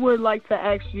 we would like to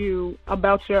ask you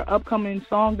about your upcoming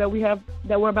song that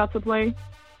we're about to play.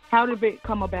 How did it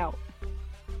come about?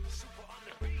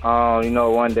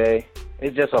 One day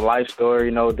it's just a life story,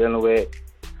 dealing with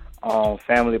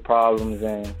family problems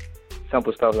and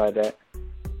simple stuff like that.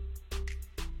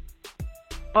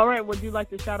 All right, would you like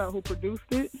to shout out who produced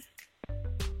it?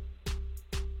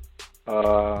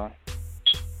 Shout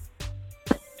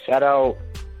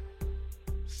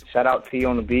out T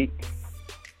on the beat.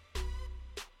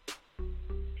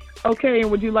 Okay, and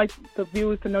would you like the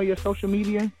viewers to know your social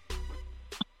media?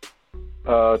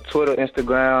 Twitter,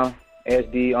 Instagram,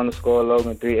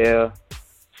 SD_Logan 3L,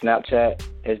 Snapchat,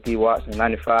 SD Watson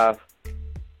 95.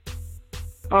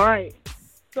 All right.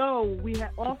 So we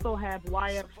also have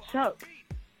YF Chuck.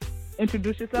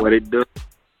 Introduce yourself. What it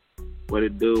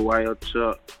do, YF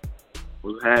Chuck?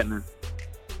 What's happening?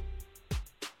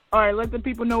 All right, let the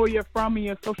people know where you're from and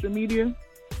your social media.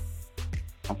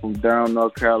 I'm from Durham,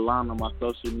 North Carolina. My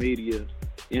social media,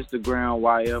 Instagram,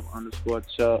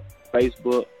 YF_Chuck.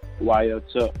 Facebook, YF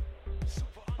Chuck.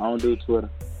 I don't do Twitter.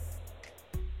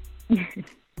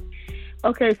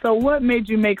 Okay, so what made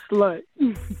you make Slut?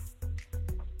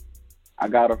 I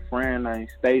got a friend named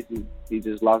Stacy. He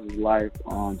just lost his life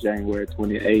on January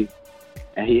 28th.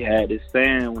 And he had this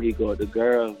saying when he go to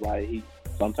girls, like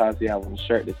sometimes he have on a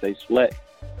shirt that say slut.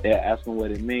 They'll ask him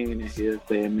what it means, and he'll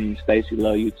say it means Stacy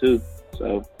love you too.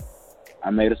 So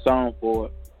I made a song for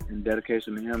it in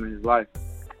dedication to him and his life.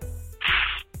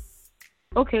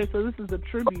 Okay, so this is a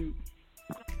tribute.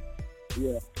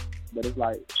 Yeah, but it's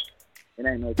like, it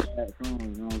ain't no sad songs, you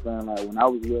know what I'm saying? Like, when I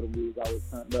was little, we was always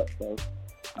turned up, so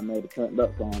I made a turned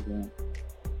up song for him.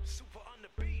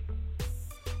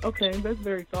 Okay, that's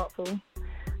very thoughtful.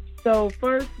 So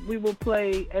first, we will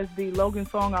play SD Logan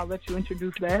song. I'll let you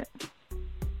introduce that.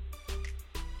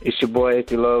 It's your boy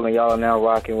SD Logan. Y'all are now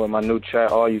rocking with my new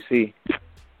track, All You See.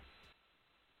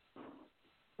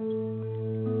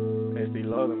 SD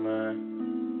Logan, man.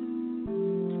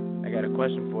 I got a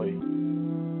question for you.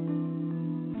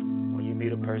 When you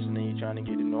meet a person and you're trying to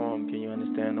get to know them, can you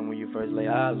understand them when you first lay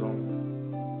eyes on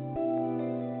them?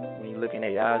 When you look in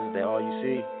their eyes, is that all you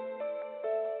see?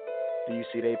 Do you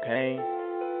see their pain?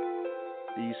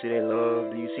 Do you see their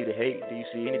love? Do you see the hate? Do you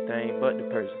see anything but the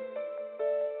person?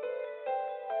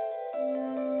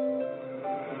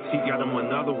 She got him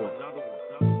another one.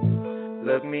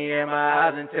 Look me in my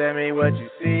eyes and tell me what you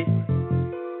see.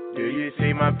 Do you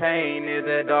see my pain? Is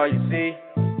that all you see?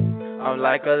 I'm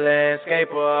like a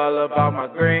landscaper, all about my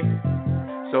green.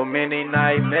 So many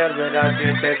nightmares, but I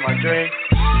still chase my dream.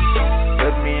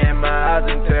 Look me in my eyes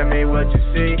and tell me what you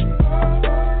see.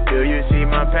 Do you see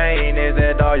my pain? Is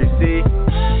that all you see?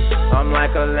 I'm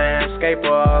like a landscaper,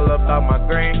 all about my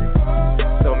green.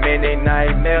 So many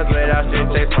nightmares, but I still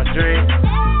chase my dream.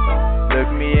 Look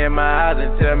me in my eyes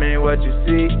and tell me what you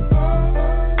see.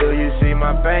 Do you see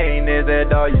my pain? Is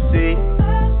that all you see?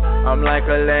 I'm like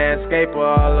a landscaper,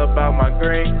 all about my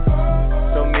green.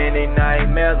 So many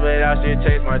nightmares, but I should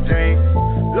chase my dreams.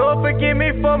 Lord, forgive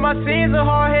me for my sins, a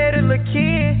hard-headed little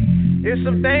kid. It's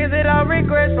some things that I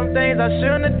regret, some things I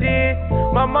shouldn't have did.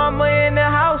 My mama in the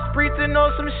house preaching on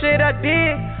some shit I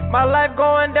did. My life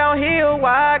going downhill,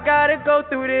 why I gotta go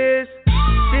through this?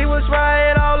 She was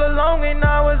right all along and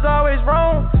I was always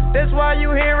wrong. That's why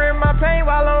you hearing my pain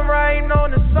while I'm writing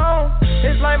on the song.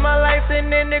 It's like my life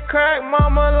sitting in the crack,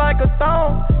 mama, like a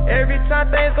thong. Every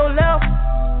time things go left,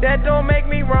 that don't make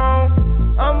me wrong.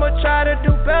 I'ma try to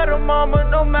do better, mama,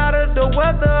 no matter the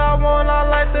weather. I want our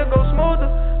life to go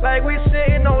smoother, like we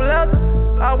sitting on leather.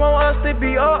 I want us to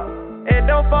be up and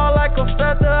don't fall like a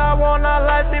feather. I want our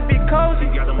life to be cozy,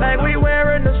 like we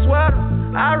wearing a sweater.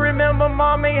 I remember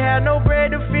mom ain't had no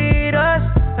bread to feed us,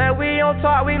 and we on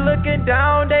top, we looking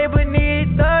down, they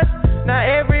beneath us. Now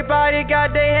everybody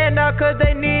got their hand out cause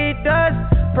they need us.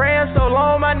 Praying so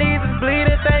long, my knees is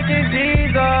bleeding, thanking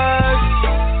Jesus.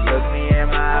 Look me in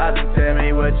my eyes and tell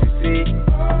me what you see.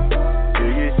 Do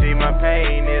you see my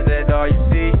pain? Is that all you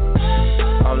see?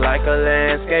 I'm like a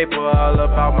landscaper, all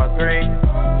about my green.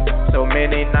 So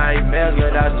many nightmares,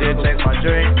 but I still chase my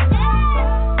dream.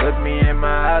 Look me in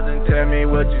my eyes and tell me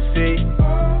what you see.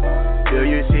 Do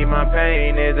you see my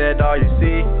pain? Is that all you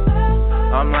see?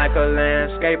 I'm like a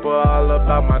landscaper, all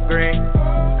about my green.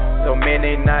 So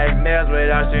many nightmares, but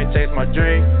I still chase my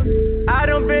dream. I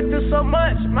done been through so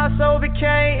much, my soul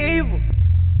became evil.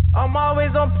 I'm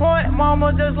always on point,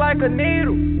 mama, just like a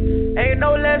needle. Ain't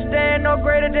no less than, no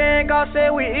greater than, God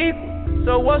said we equal.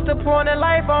 So what's the point in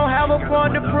life? I don't have a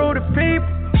point to prove to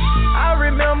people. I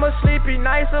remember sleepy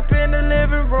nights up in the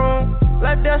living room.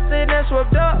 Life destined and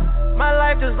swept up, my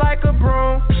life just like a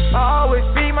broom. I always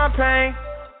feed my pain,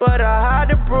 but I hide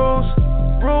the bruise.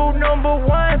 Rule number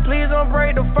one, please don't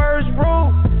break the first rule.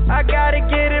 I gotta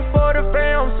get it for the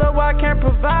fam, so I can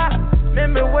provide.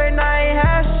 Remember when I ain't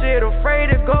had shit, afraid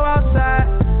to go outside.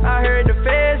 I heard the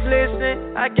feds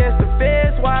listen, I guess the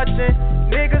feds watching.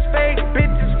 Niggas fake,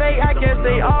 bitches fake, I guess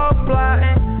they all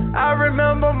plotting. I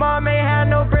remember mom ain't had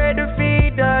no bread to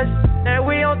feed us, and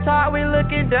we on top, we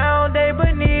looking down, they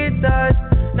beneath us.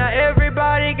 Now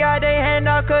everybody got their hand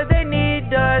out cause they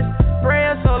need us.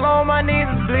 Praying so long, my knees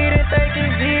is bleeding,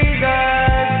 thanking Jesus.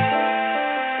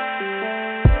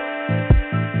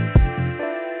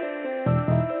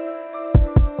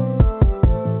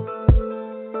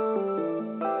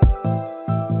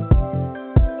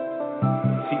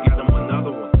 She got him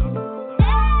another one.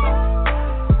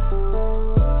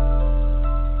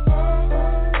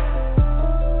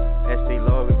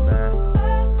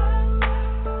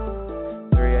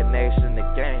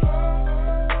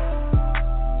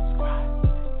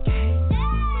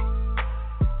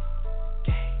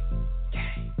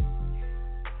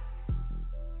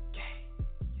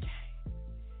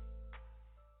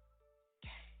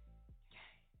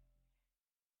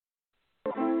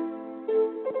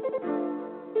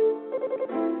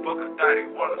 daddy,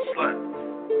 want a slut.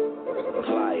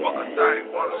 Fuck a daddy,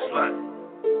 want a slut.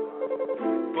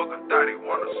 Fuck a daddy,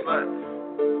 want a slut.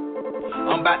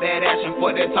 I'm about that action,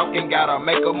 fuck that talking, gotta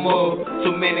make a move.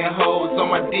 Too many hoes on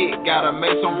my dick, gotta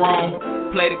make some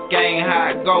room. Play the game,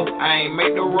 how it go, I ain't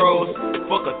make the rules.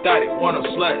 Fuck a thotty, want a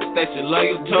slut, Stacy love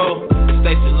you too.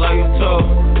 Stacy love you too,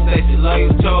 Stacy love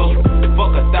you too.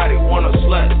 Fuck a thotty, want a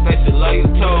slut, Stacy love you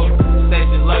too.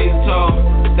 Stacy love you too,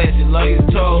 Stacy love you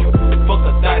too. Fuck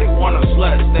a thotty, want a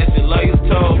slut, Stacy love you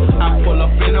too. I pull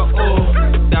up in a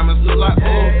ooh, diamonds look like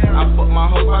ooh. I fuck my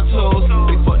hoes by toes,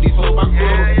 we fuck these hoes by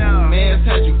group. Man's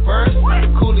had you first,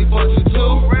 Cooley fuck you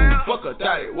too. Fuck a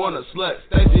thotty, want a slut,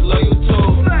 Stacy love you too.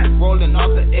 Rolling off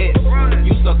the X,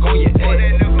 you stuck on your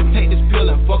ex. Take this pill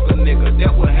and fuck a nigga, that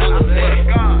will handle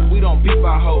that. We don't beef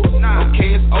our hoes,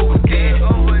 okay, it's over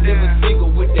 10. Living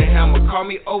single with the hammer, call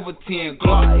me over 10.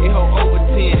 Glock, it hold over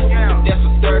 10, that's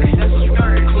a 30.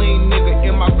 Clean nigga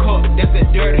in my cup, that's that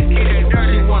dirty.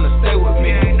 She wanna stay with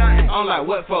me, I'm like,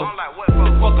 what for?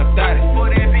 Fuck a thotty,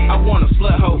 I want a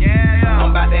slut hoe.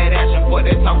 I'm about that action, fuck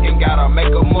that talking, gotta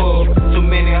make a move. Too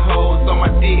many hoes on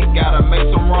my dick, gotta make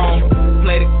some room.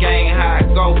 Play the game, how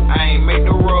it go, I ain't make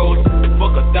the rules.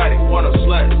 Fuck a thotty, want a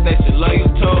slut, Stacy love you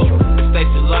too.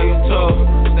 Stacy love you too,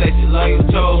 Stacy love you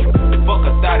too. Fuck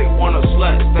a thotty, want a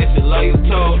slut, Stacy love you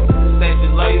too. Stacy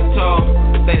love you too,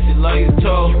 Stacy love you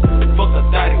too. Fuck a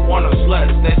thotty, want a slut,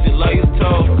 Stacy love you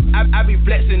too. I be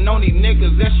flexing on these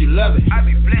niggas and she love it. I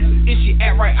be flexing. If she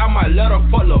act right, I might let her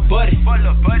fuck lil' buddy.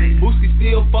 Boosie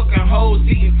still fucking hoes,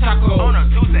 eating tacos. On a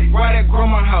Tuesday. Right at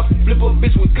grandma's house, flip a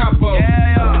bitch with capo.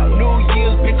 New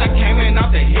Year's, bitch, I came in out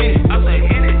the Henny.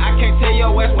 I can't tell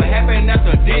your ass what happened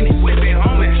after Denny.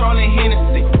 Patrolling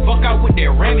Hennessy, fuck out with that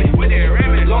Remy.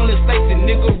 Lonely Stacy,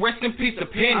 nigga, rest in peace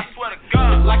of Penny.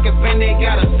 Like a band-aid,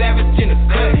 got a savage in the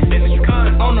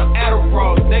cut. On the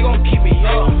Adderall, they gon' keep me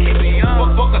up.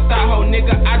 Fuck a thigh hoe,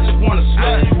 nigga, I just wanna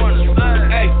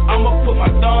slut. Hey, I'ma put my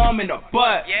thumb in the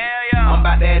butt. I'm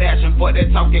about that action, fuck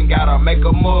that talking, gotta make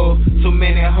a move. Too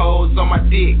many hoes on my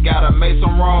dick, gotta make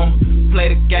some room. Play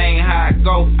the game, how it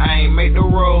go, I ain't make the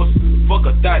rules. Fuck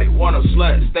a thotty, want a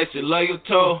slut, Stacy love you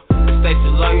too. Stacy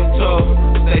love you too,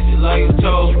 Stacy love you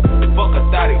too. Fuck a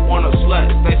thotty, want a slut,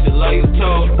 Stacy love you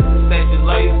too. Stacy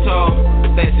love you too,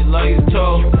 Stacy love you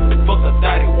too. Fuck a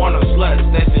thotty, want a slut,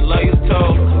 Stacy love you too.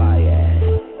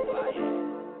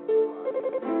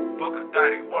 Fuck a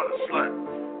thotty, want a slut.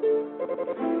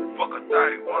 Fuck a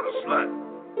thotty, want a slut.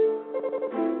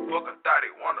 Fuck a thotty,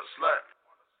 want a slut.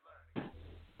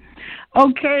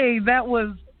 Okay, that was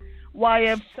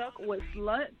YF Chuck with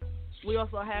Slut. We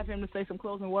also have him to say some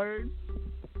closing words.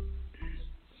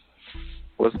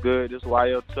 What's good? This is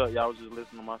YF Chuck. Y'all was just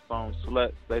listening to my song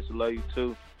Slut. Stacy love you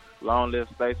too. Long live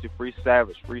Stacy. Free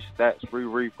Savage. Free Stats. Free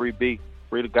Reed. Free B.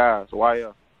 Free the guys.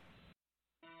 YF.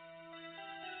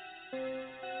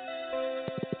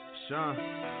 Sean.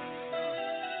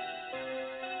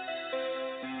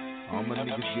 All my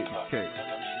niggas get the cake.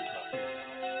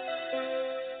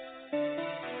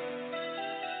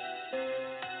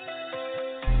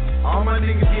 All my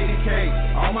niggas getting cake,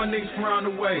 all my niggas from around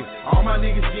the way, all my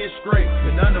niggas get straight,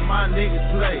 but none of my niggas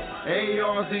play.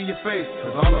 ARs in your face,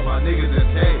 cause all of my niggas is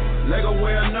K. Lego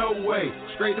wear no way,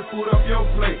 straight the food off your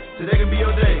plate, today can be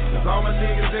your day, cause all my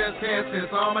niggas SK,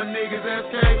 since all my niggas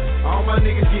SK, all my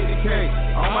niggas getting cake,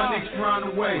 all my niggas from around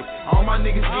the way, all my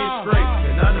niggas get straight,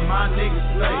 but none of my niggas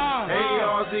play.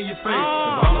 ARs in your face,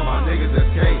 cause all of my niggas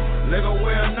SK. Lego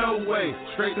wear no way,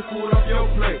 straight the food off your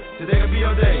plate, today can be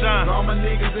your day, cause all my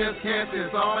niggas SK,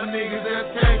 since all my niggas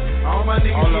SK, all my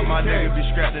niggas all of my niggas be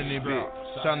strapped in their bit.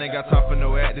 Sean ain't got time for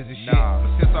no actors and shit.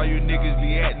 But since all you niggas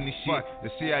be acting and shit,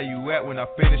 let's see how you act when I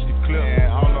finish the clip.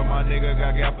 Yeah, all of my niggas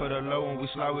got gap for the low. When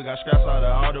we slide, we got scraps out of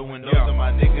all the windows. And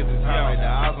my niggas is high like the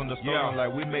eyes on the stone.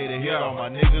 Like we made a hit, all my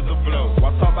niggas will blow.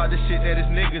 Why talk about the shit that his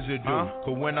niggas will do?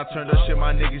 Cause when I turned up shit,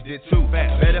 my niggas did too.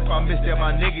 Bet if I missed that,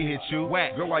 my nigga hit you.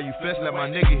 Girl, why you flex, let my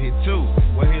nigga hit too.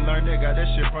 Well, he learned that, got that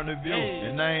shit from the view.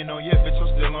 And I ain't on yet, bitch, I'm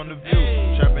still on the view.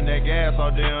 Trapping that gas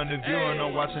all day on the view. And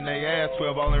I'm watching they ass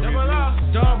 12 all in review.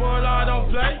 Double law don't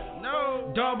play.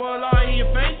 No. Double law in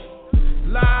your face.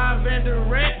 Live and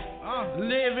direct.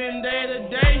 Living day to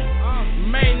day.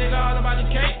 Main nigga all about the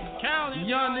cake.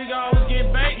 Young nigga always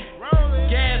get baked.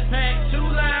 Gas pack too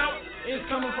loud. It's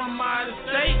coming from my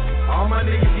state. All my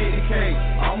niggas getting cake.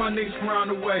 All my niggas from around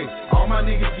the way. All my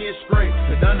niggas get straight.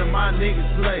 Cause none of my niggas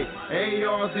play.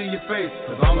 ARs in your face.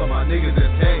 Cause all of my niggas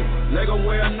is K. Lego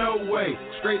wear no way.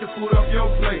 Straight the food off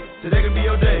your plate. Today can be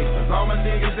your day. Cause all my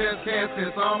niggas SK.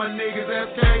 Since all my niggas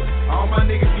SK. All my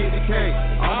niggas getting cake.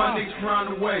 All my niggas from around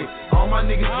the way. All my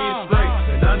niggas get straight.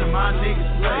 Cause none of my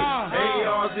niggas play.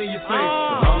 ARs in your face.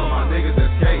 Cause all of my niggas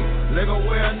Lego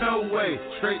wear no way.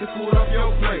 Straight the food off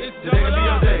your plate. Today can be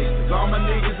your day. Cause all my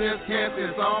niggas that's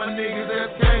caskets, all my niggas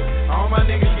that's cake. All my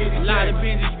niggas get it. A lot of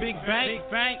binges, big bank.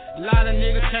 A lot of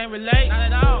niggas can't relate. Not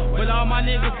at all. But all my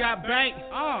niggas got bank.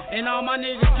 And all my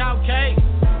niggas count cake.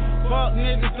 Fuck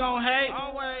niggas gon' hate.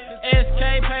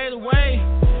 SK paid the way.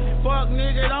 Fuck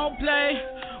nigga don't play.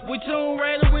 We Tomb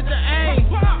Raider with the aim.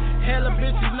 Hella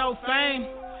bitches, no fame.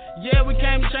 Yeah, we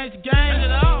came to change the game.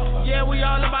 Yeah, we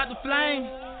all about the flame.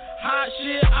 Hot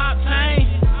shit, octane.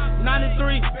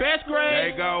 93, best grade. There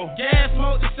you go. Gas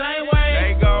smoke the same way.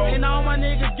 There you go. And all my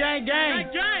niggas gang gang.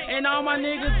 And all my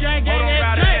niggas gang gang. Hold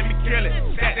on, Ryder, let me kill it.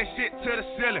 Stack that shit to the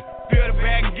ceiling. Fill the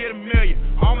bag and get $1 million.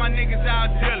 All my niggas out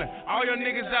dealing. All your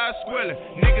niggas out squilling.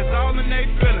 Niggas all in they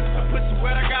feelings. I put you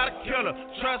wet, I got a killer.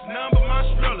 Trust none but my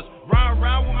strillers. Round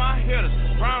with my hitters.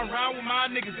 Round with my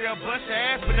niggas. They'll bust your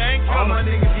ass, but they ain't killers. All my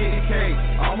niggas getting cake.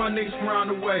 All my niggas from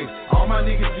around the way. All my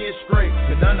niggas get straight.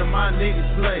 Cause none of my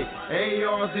niggas play.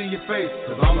 ARs in your face.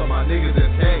 Cause all of my niggas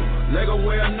is hate. Lego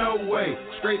wear no way.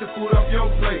 Straight the food off your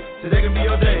plate. Today can be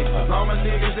your day. Cause all my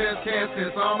niggas that's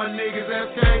caskets. All my niggas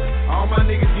that's cake. All my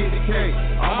niggas get the cake.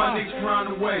 All my niggas from around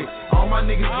the way. All my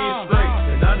niggas get straight.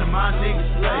 And none of my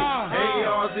niggas play.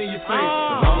 ARs in your face.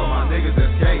 Cause all of my niggas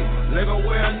that's cake. Lego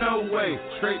wear no way.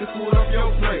 Straight the food off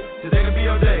your plate. Today can be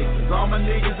your day. Cause all my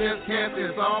niggas that's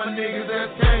caskets. All my niggas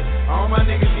that's cake. All my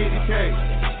niggas get the cake.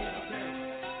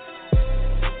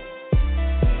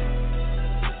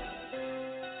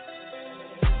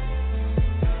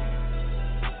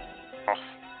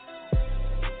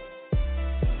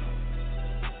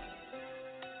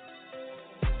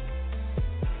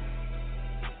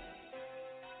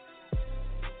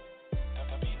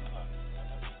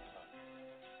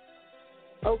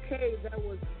 Okay, that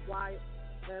was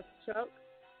YF Chuck,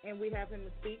 and we have him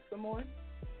to speak some more.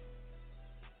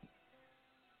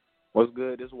 What's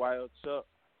good? This YF Chuck,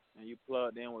 and you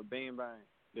plugged in with Bean Bang.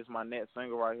 This is my next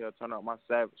single right here. Turn up my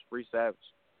Savage, Free Savage.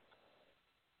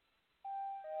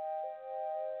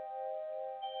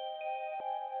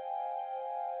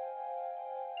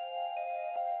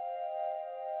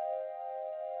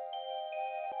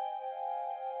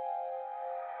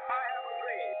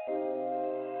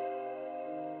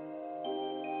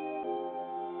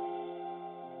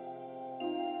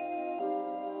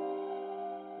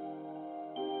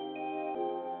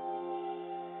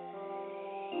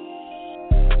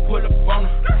 Pull up on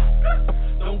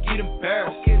her, don't get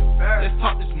embarrassed. Let's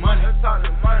talk this money.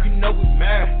 You know we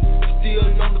mad, still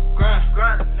on the grind.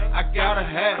 I gotta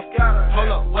have.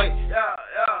 Hold up, wait.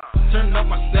 Turn up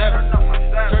my savage.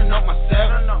 Turn up my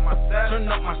savage. Turn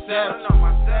up my savage.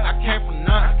 I came from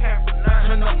none.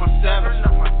 Turn up my savage.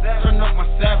 Turn up my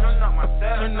savage.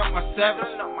 Turn up my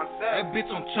savage. That bitch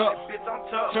on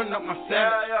top. Turn up my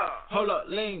savage. Hold up,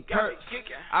 lean Kurt.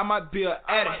 I might be an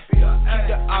addict. Keep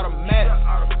the automatic.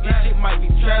 This shit might be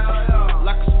tragic.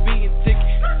 Like a speeding ticket.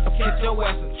 Catch your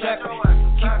ass in traffic.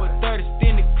 Keep a 30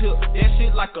 extended clip. That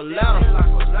shit like a ladder.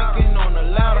 Speaking on the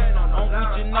ladder. I'm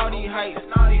reaching all these heights.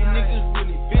 These niggas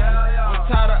really busy. I'm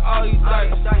tired of all these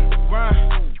dice.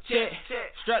 Grind, check,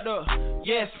 strapped up.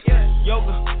 Yes,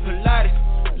 yoga, Pilates.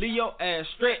 Leave your ass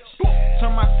stretch.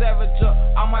 Turn my savage up.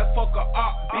 I might fuck a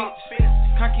op, bitch.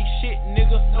 Cocky shit,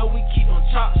 nigga. No, we keep on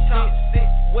chopsticks.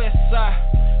 West side.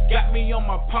 Got me on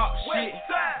my pop shit.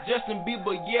 Justin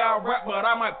Bieber, yeah, I rap, but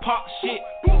I might pop shit.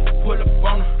 Pull up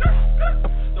on her.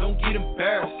 Don't get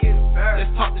embarrassed. Let's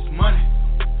talk this money.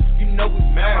 You know we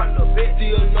mad.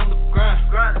 Still on the grind.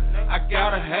 I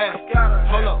gotta have.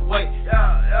 Hold up, wait.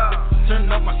 Turn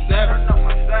up my savage.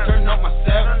 Turn up my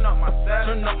savage.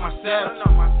 Turn up my savage.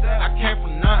 I came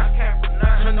from none.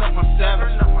 Turn up my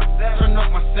savage. Turn up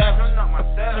my savage.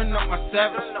 Turn up my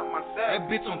savage. That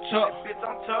bitch on top.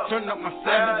 Turn up my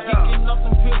savage. Geeking up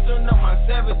some pills. Turn up my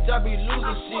savage. I be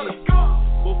losing shit.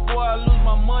 Before I lose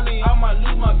my money, I might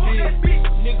lose my bitch.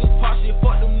 Niggas pop shit,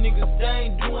 fuck them niggas, they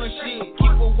ain't doing shit.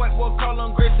 Keep a white boy call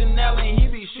on Grayson Allen, he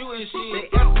be shooting shit.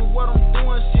 They ask me what I'm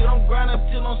doing, shit, I'm grinding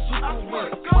till I'm super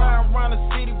wet. Riding around the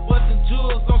city, busting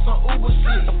jewels on some Uber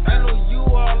shit. I know you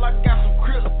all, I got some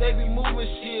crips, they be moving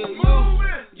shit.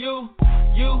 You,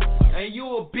 and you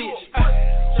a bitch.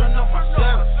 Turn up my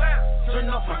savage, turn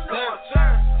up my savage.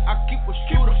 I keep a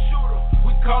shooter,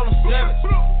 we call him savage.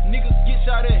 Niggas get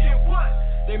shot at.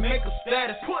 They make a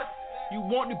status. You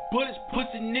want the bullets,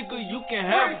 pussy nigga, you can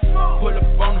have it. Pull up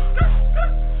on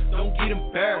her. Don't get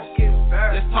embarrassed.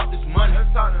 Let's talk this money.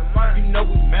 You know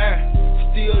we mad.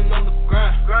 Still on the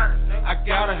grind. I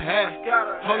gotta have.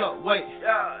 Hold up, wait.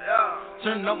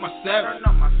 Turn up my savage. Turn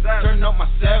up my savage. Turn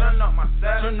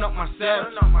up my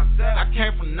savage. I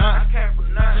came from nothing.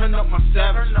 Turn up my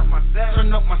savage.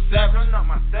 Turn up my savage.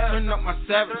 Turn up my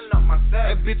savage.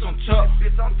 That bitch on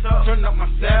top. Turn up my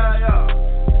savage.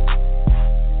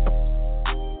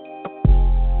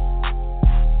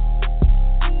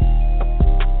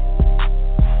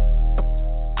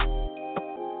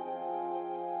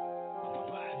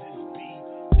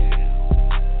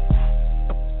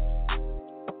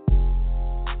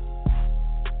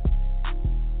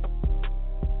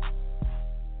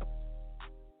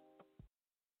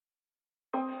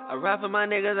 I ride for my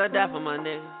niggas, I die for my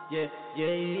niggas. Yeah, yeah,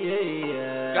 yeah,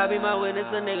 yeah. God be my witness,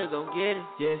 a nigga gon' get it.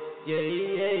 Yeah, yeah,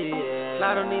 yeah, yeah.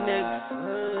 Slide on these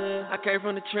niggas. I came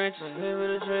from the trenches.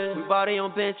 We body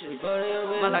on benches.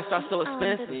 My lifestyle so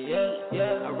expensive. Yeah,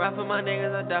 yeah. I ride for my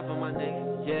niggas, I die for my niggas.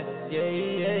 Yeah, yeah,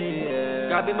 yeah, yeah.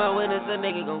 God be my witness, a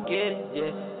nigga gon' get it.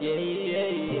 Yeah, yeah,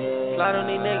 yeah, yeah. Slide on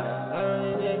these niggas.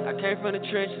 I came from the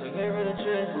trenches.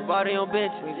 We body on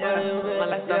benches. My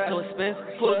lifestyle so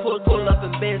expensive. Pull up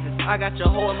in business. I got your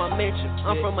hoe in my mention.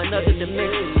 I'm from another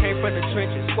dimension. Came from the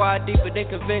trenches. Squad deeper than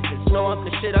conventions. Know I'm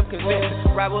the shit, I'm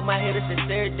convinced. Ride with my hitters since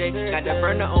every day. Got that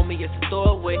burner on me, it's a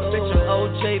throwaway. Bitch, I'm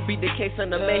OJ, beat the case on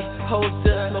the May. Hold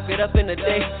up, smoke it up in the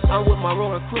day. I'm with my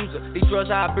rolling cruiser. These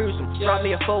drugs, I abuse them. Drop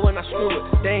me a 4 when I screw it.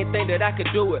 They ain't think that I could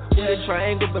do it. We the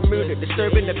triangle Bermuda.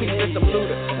 Disturbing the peace with some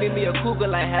looter. Meet me a cougar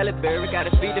like Halle Berry.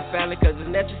 Gotta feed the family cause it's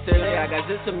necessary. I got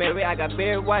Zissa Mary, I got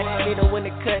Barry White. Need a when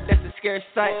the cut, that's a scary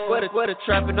sight. What a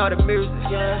trap and all the music.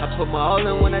 I put my all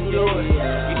in when I do it.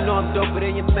 You know I'm doper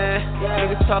than your man.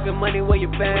 Niggas talking money where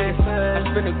your band. I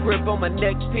spin a grip on my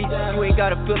neck piece. You ain't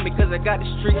gotta feel me cause I got the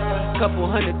street. Couple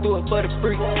hundred through it for the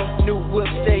free. New whip,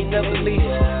 stay never leave.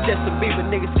 Justin Bieber,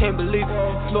 niggas can't believe it.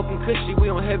 Smoking cushy, we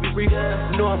on heavy reef.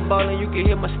 Know I'm ballin', you can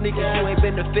hear my sneakers. You ain't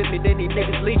been to fit me, then these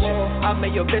niggas leechin'. I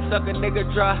made your bitch suck a nigga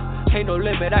dry. Ain't no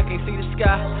limit, I can't see the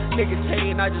sky. Niggas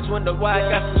hating, I just wonder why.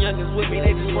 Got some youngins with me,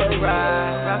 they just wanna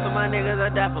ride. Ride for my niggas, I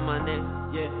die for my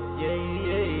niggas. Yeah, yeah,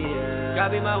 yeah, yeah.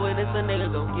 God be my witness, a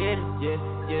nigga gon' get it. Yeah,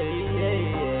 yeah, yeah,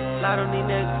 yeah. Slide on these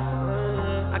niggas.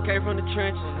 I came from the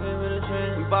trenches.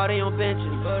 We body on benches.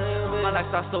 My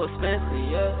lifestyle so expensive.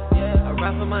 Yeah, yeah. I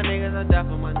ride for my niggas, I die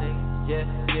for my niggas. Yeah,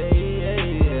 yeah, yeah,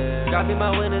 yeah. God be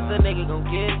my witness, a nigga gon'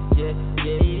 get it. Yeah,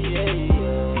 yeah, yeah,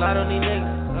 yeah. Slide on these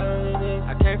niggas.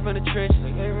 I came from the trenches.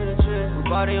 We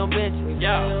body on benches.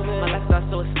 My lifestyle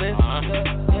so expensive.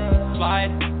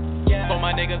 Slide. For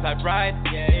my niggas I ride.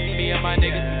 Me and my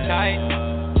niggas be tight.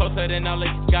 Closer than all of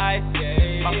you guys.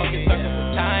 My fucking circles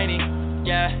are tiny.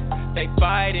 Yeah, they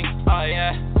fighting. Oh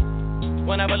yeah.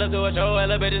 Whenever I look to a show,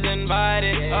 elevators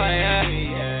invited. Oh yeah.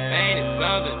 Ain't it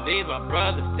something? These my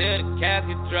brothers till the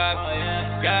casket drop.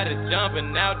 Got it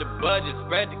jumping out the budget,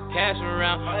 spread the cash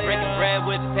around. Breaking bread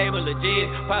with the table of G's.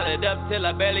 Pile it up till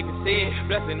I barely can see it.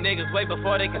 Blessing niggas wait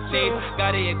before they can see.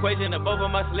 Got the equation of both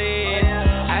of my sleeves.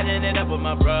 Adding it up with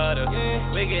my brother.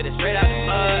 We get it straight out the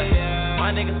mud. My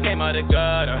niggas came out the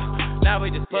gutter. Now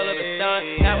we just pull up and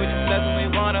stunt. Now we just bless when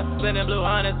we wanna. Spinning blue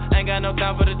honest. Ain't got no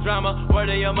time for the drama. Word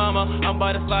of your mama. I'm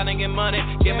about to slide and get money.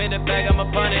 Give me the bag, I'ma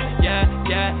punt it. Yeah,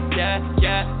 yeah, yeah,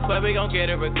 yeah. But we gon' get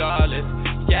it regardless.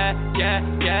 Yeah, yeah,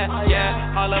 yeah,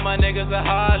 yeah. All of my niggas are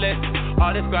heartless.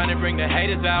 All this grinding bring the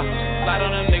haters out. Slide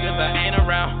on them niggas that ain't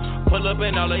around. Pull up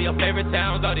in all of your favorite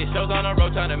towns. All these shows on the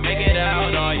road trying to make it out.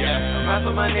 Oh yeah. Ride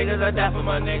for my niggas, I die for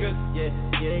my niggas. Yeah,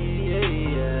 yeah, yeah,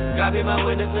 yeah. God be my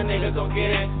witness, a nigga gon'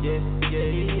 get it. Yeah, yeah,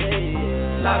 yeah,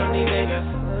 yeah. Slide on these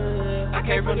niggas. I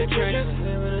came from the trenches.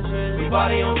 We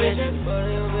body on benches.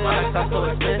 My lifestyle so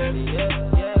expensive.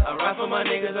 I ride for my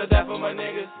niggas, I die for my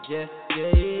niggas. Yeah,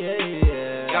 yeah, yeah,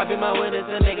 yeah. God be my witness,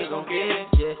 a nigga gon' get it.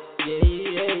 Yeah, yeah,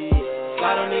 yeah, yeah.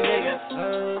 Slide on these niggas.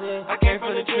 I came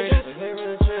from the trenches.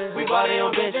 We body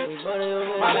on benches.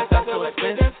 My lifestyle so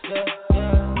expensive.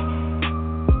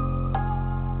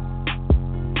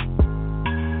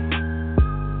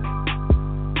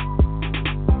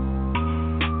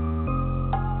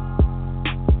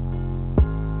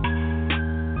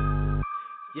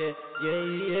 Yeah, yeah,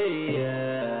 yeah, yeah.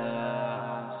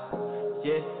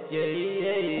 Yeah, yeah,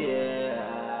 yeah, yeah.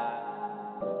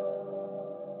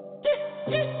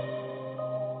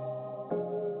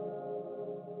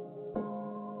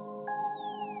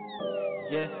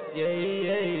 Yeah, yeah,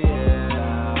 yeah, yeah.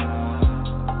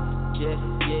 Yeah,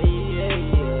 yeah, yeah,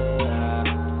 yeah.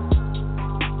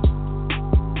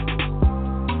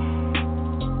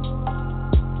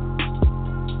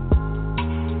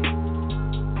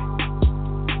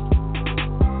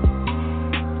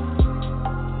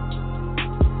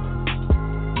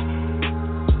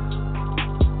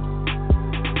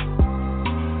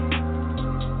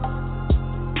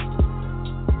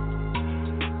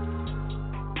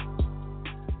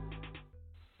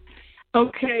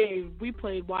 Okay, we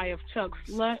played YF Chuck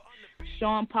Slut,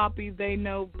 Sean Poppy, They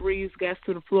Know, Breeze, Gas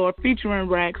to the Floor, featuring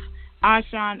Rex, I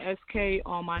Shine, SK,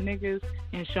 All My Niggas,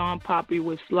 and Sean Poppy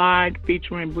with Slide,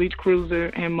 featuring Bleach Cruiser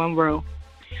and Monroe.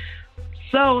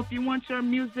 So if you want your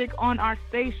music on our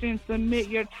station, submit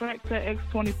your track to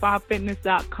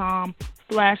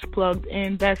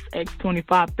x25fitness.com/plugged-in. That's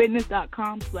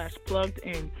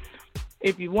x25fitness.com/plugged-in.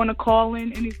 If you want to call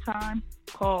in anytime,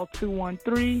 call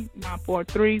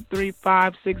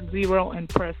 213-943-3560 and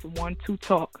press 1 to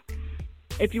talk.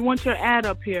 If you want your ad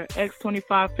up here,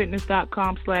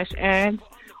 x25fitness.com/ads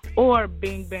or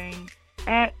Bing Bang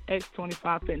at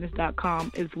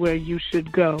x25fitness.com is where you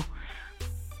should go.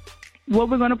 What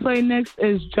we're going to play next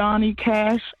is Johnny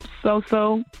Cash,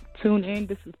 So-So. Tune in.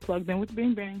 This is Plugged In with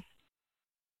Bing Bang.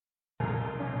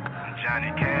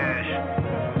 Johnny Cash.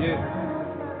 Yeah.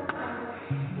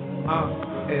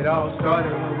 It all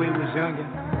started when we was youngin'.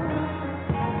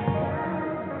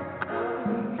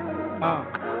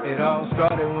 It all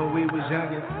started when we was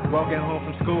youngin'. Walking home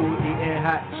from school, eating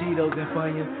hot Cheetos and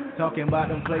Funyuns. Talking about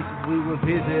them places we would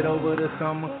visit over the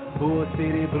summer. Bull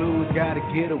City Blues, gotta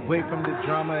get away from the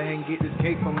drama and get this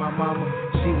cake from my mama.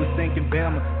 She was thinking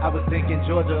Bama, I was thinking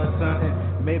Georgia or something.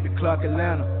 Maybe Clark,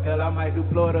 Atlanta, hell I might do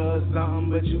Florida or something.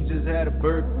 But you just had a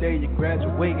birthday, you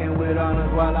graduating with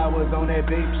honors while I was on that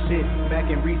baby shit. Back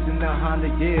in recent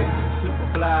 100 years, super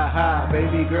fly high,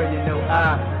 baby girl, you know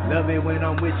I love it when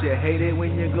I'm with you, hate it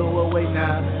when you go away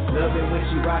now. Love it when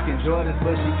she rockin' Jordans,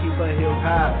 but she keep her heels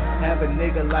high. Have a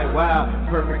nigga like wow,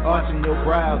 perfect arch in your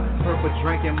brow, purple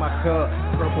drink in my cup,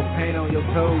 purple paint on your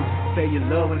toes. Say you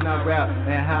love when I rap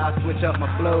and how I switch up my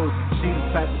flows. She the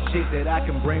type of chick that I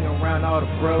can bring around all the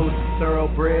bros.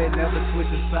 Thoroughbred, never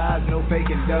switching sides, no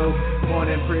faking dough. Born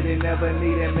and pretty, never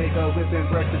needing makeup, whipping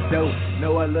breakfast dough.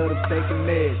 Know I love them steak and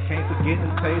meds, can't forget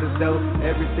them taters though.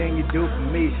 Everything you do for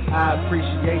me, I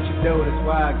appreciate you though. That's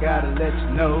why I gotta let you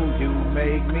know you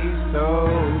make me so.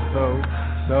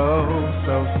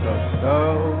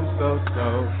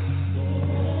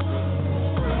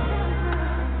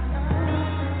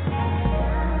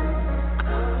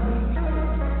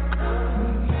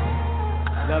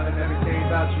 Loving everything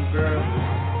about you, girl.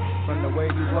 From the way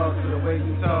you walk, to the way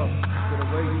you talk, to the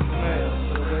way you smell,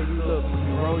 to the way you look when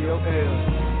you roll your L's.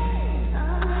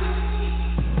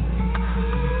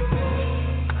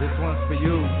 This one's for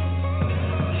you.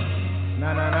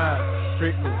 Nah,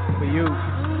 strictly for you.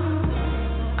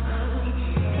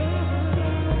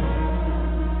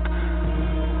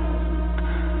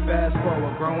 Fast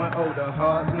forward, growing older,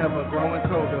 hearts never growing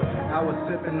colder. I was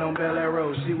sipping on Bel Air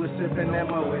Rose, she was sipping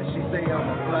that Moet. She say I'm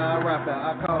a fly rapper,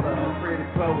 I call her a pretty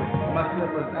poet. My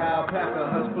slippers alpaca,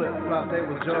 her flip flops they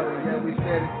was Jordan. Yeah, we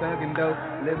steady thuggin' though,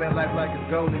 living life like it's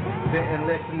golden. Venting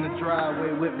Lex in the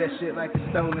driveway, whip that shit like it's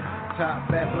stolen. Top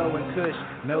fat blowing kush,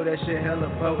 know that shit hella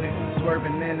potent.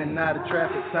 Swerving in and out of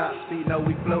traffic, top speed, know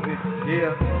we floating.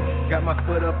 Yeah, got my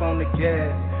foot up on the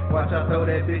gas. Watch I throw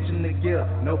that bitch in the gear,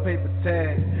 no paper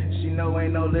tag. She know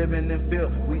ain't no living in fear,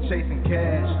 we chasing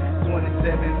cash.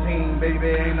 2017, baby,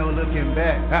 ain't no looking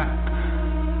back. Ha.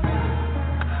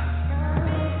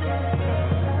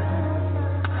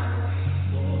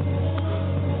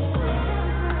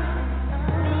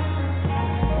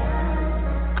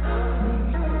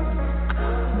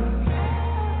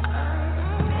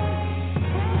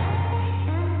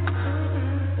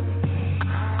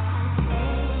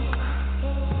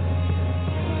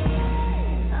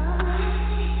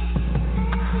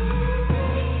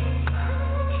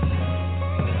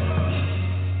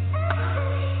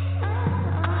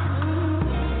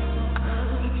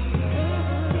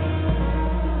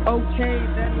 Okay,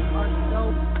 that is our show.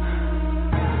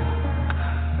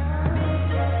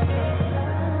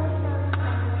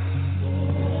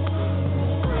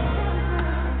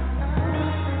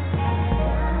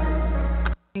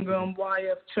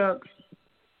 YF Chuck.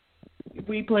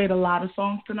 We played a lot of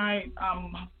songs tonight.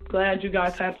 I'm glad you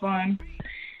guys had fun.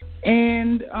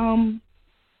 And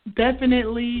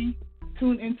definitely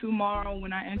tune in tomorrow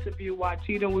when I interview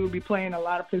Wachito. We will be playing a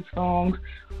lot of his songs.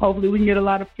 Hopefully we can get a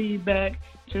lot of feedback.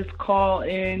 Just call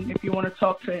in if you want to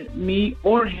talk to me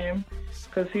or him,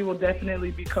 because he will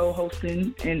definitely be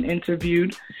co-hosting and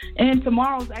interviewed. And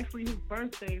tomorrow's actually his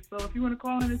birthday, so if you want to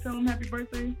call in and tell him happy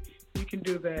birthday, you can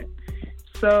do that.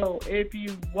 So if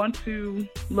you want to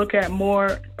look at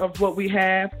more of what we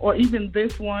have, or even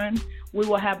this one, we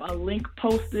will have a link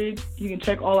posted. You can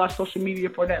check all our social media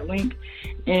for that link,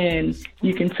 and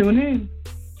you can tune in.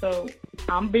 So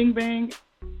I'm Bing Bang.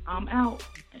 I'm out,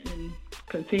 and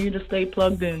continue to stay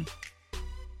plugged in.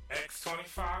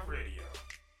 X25 Radio.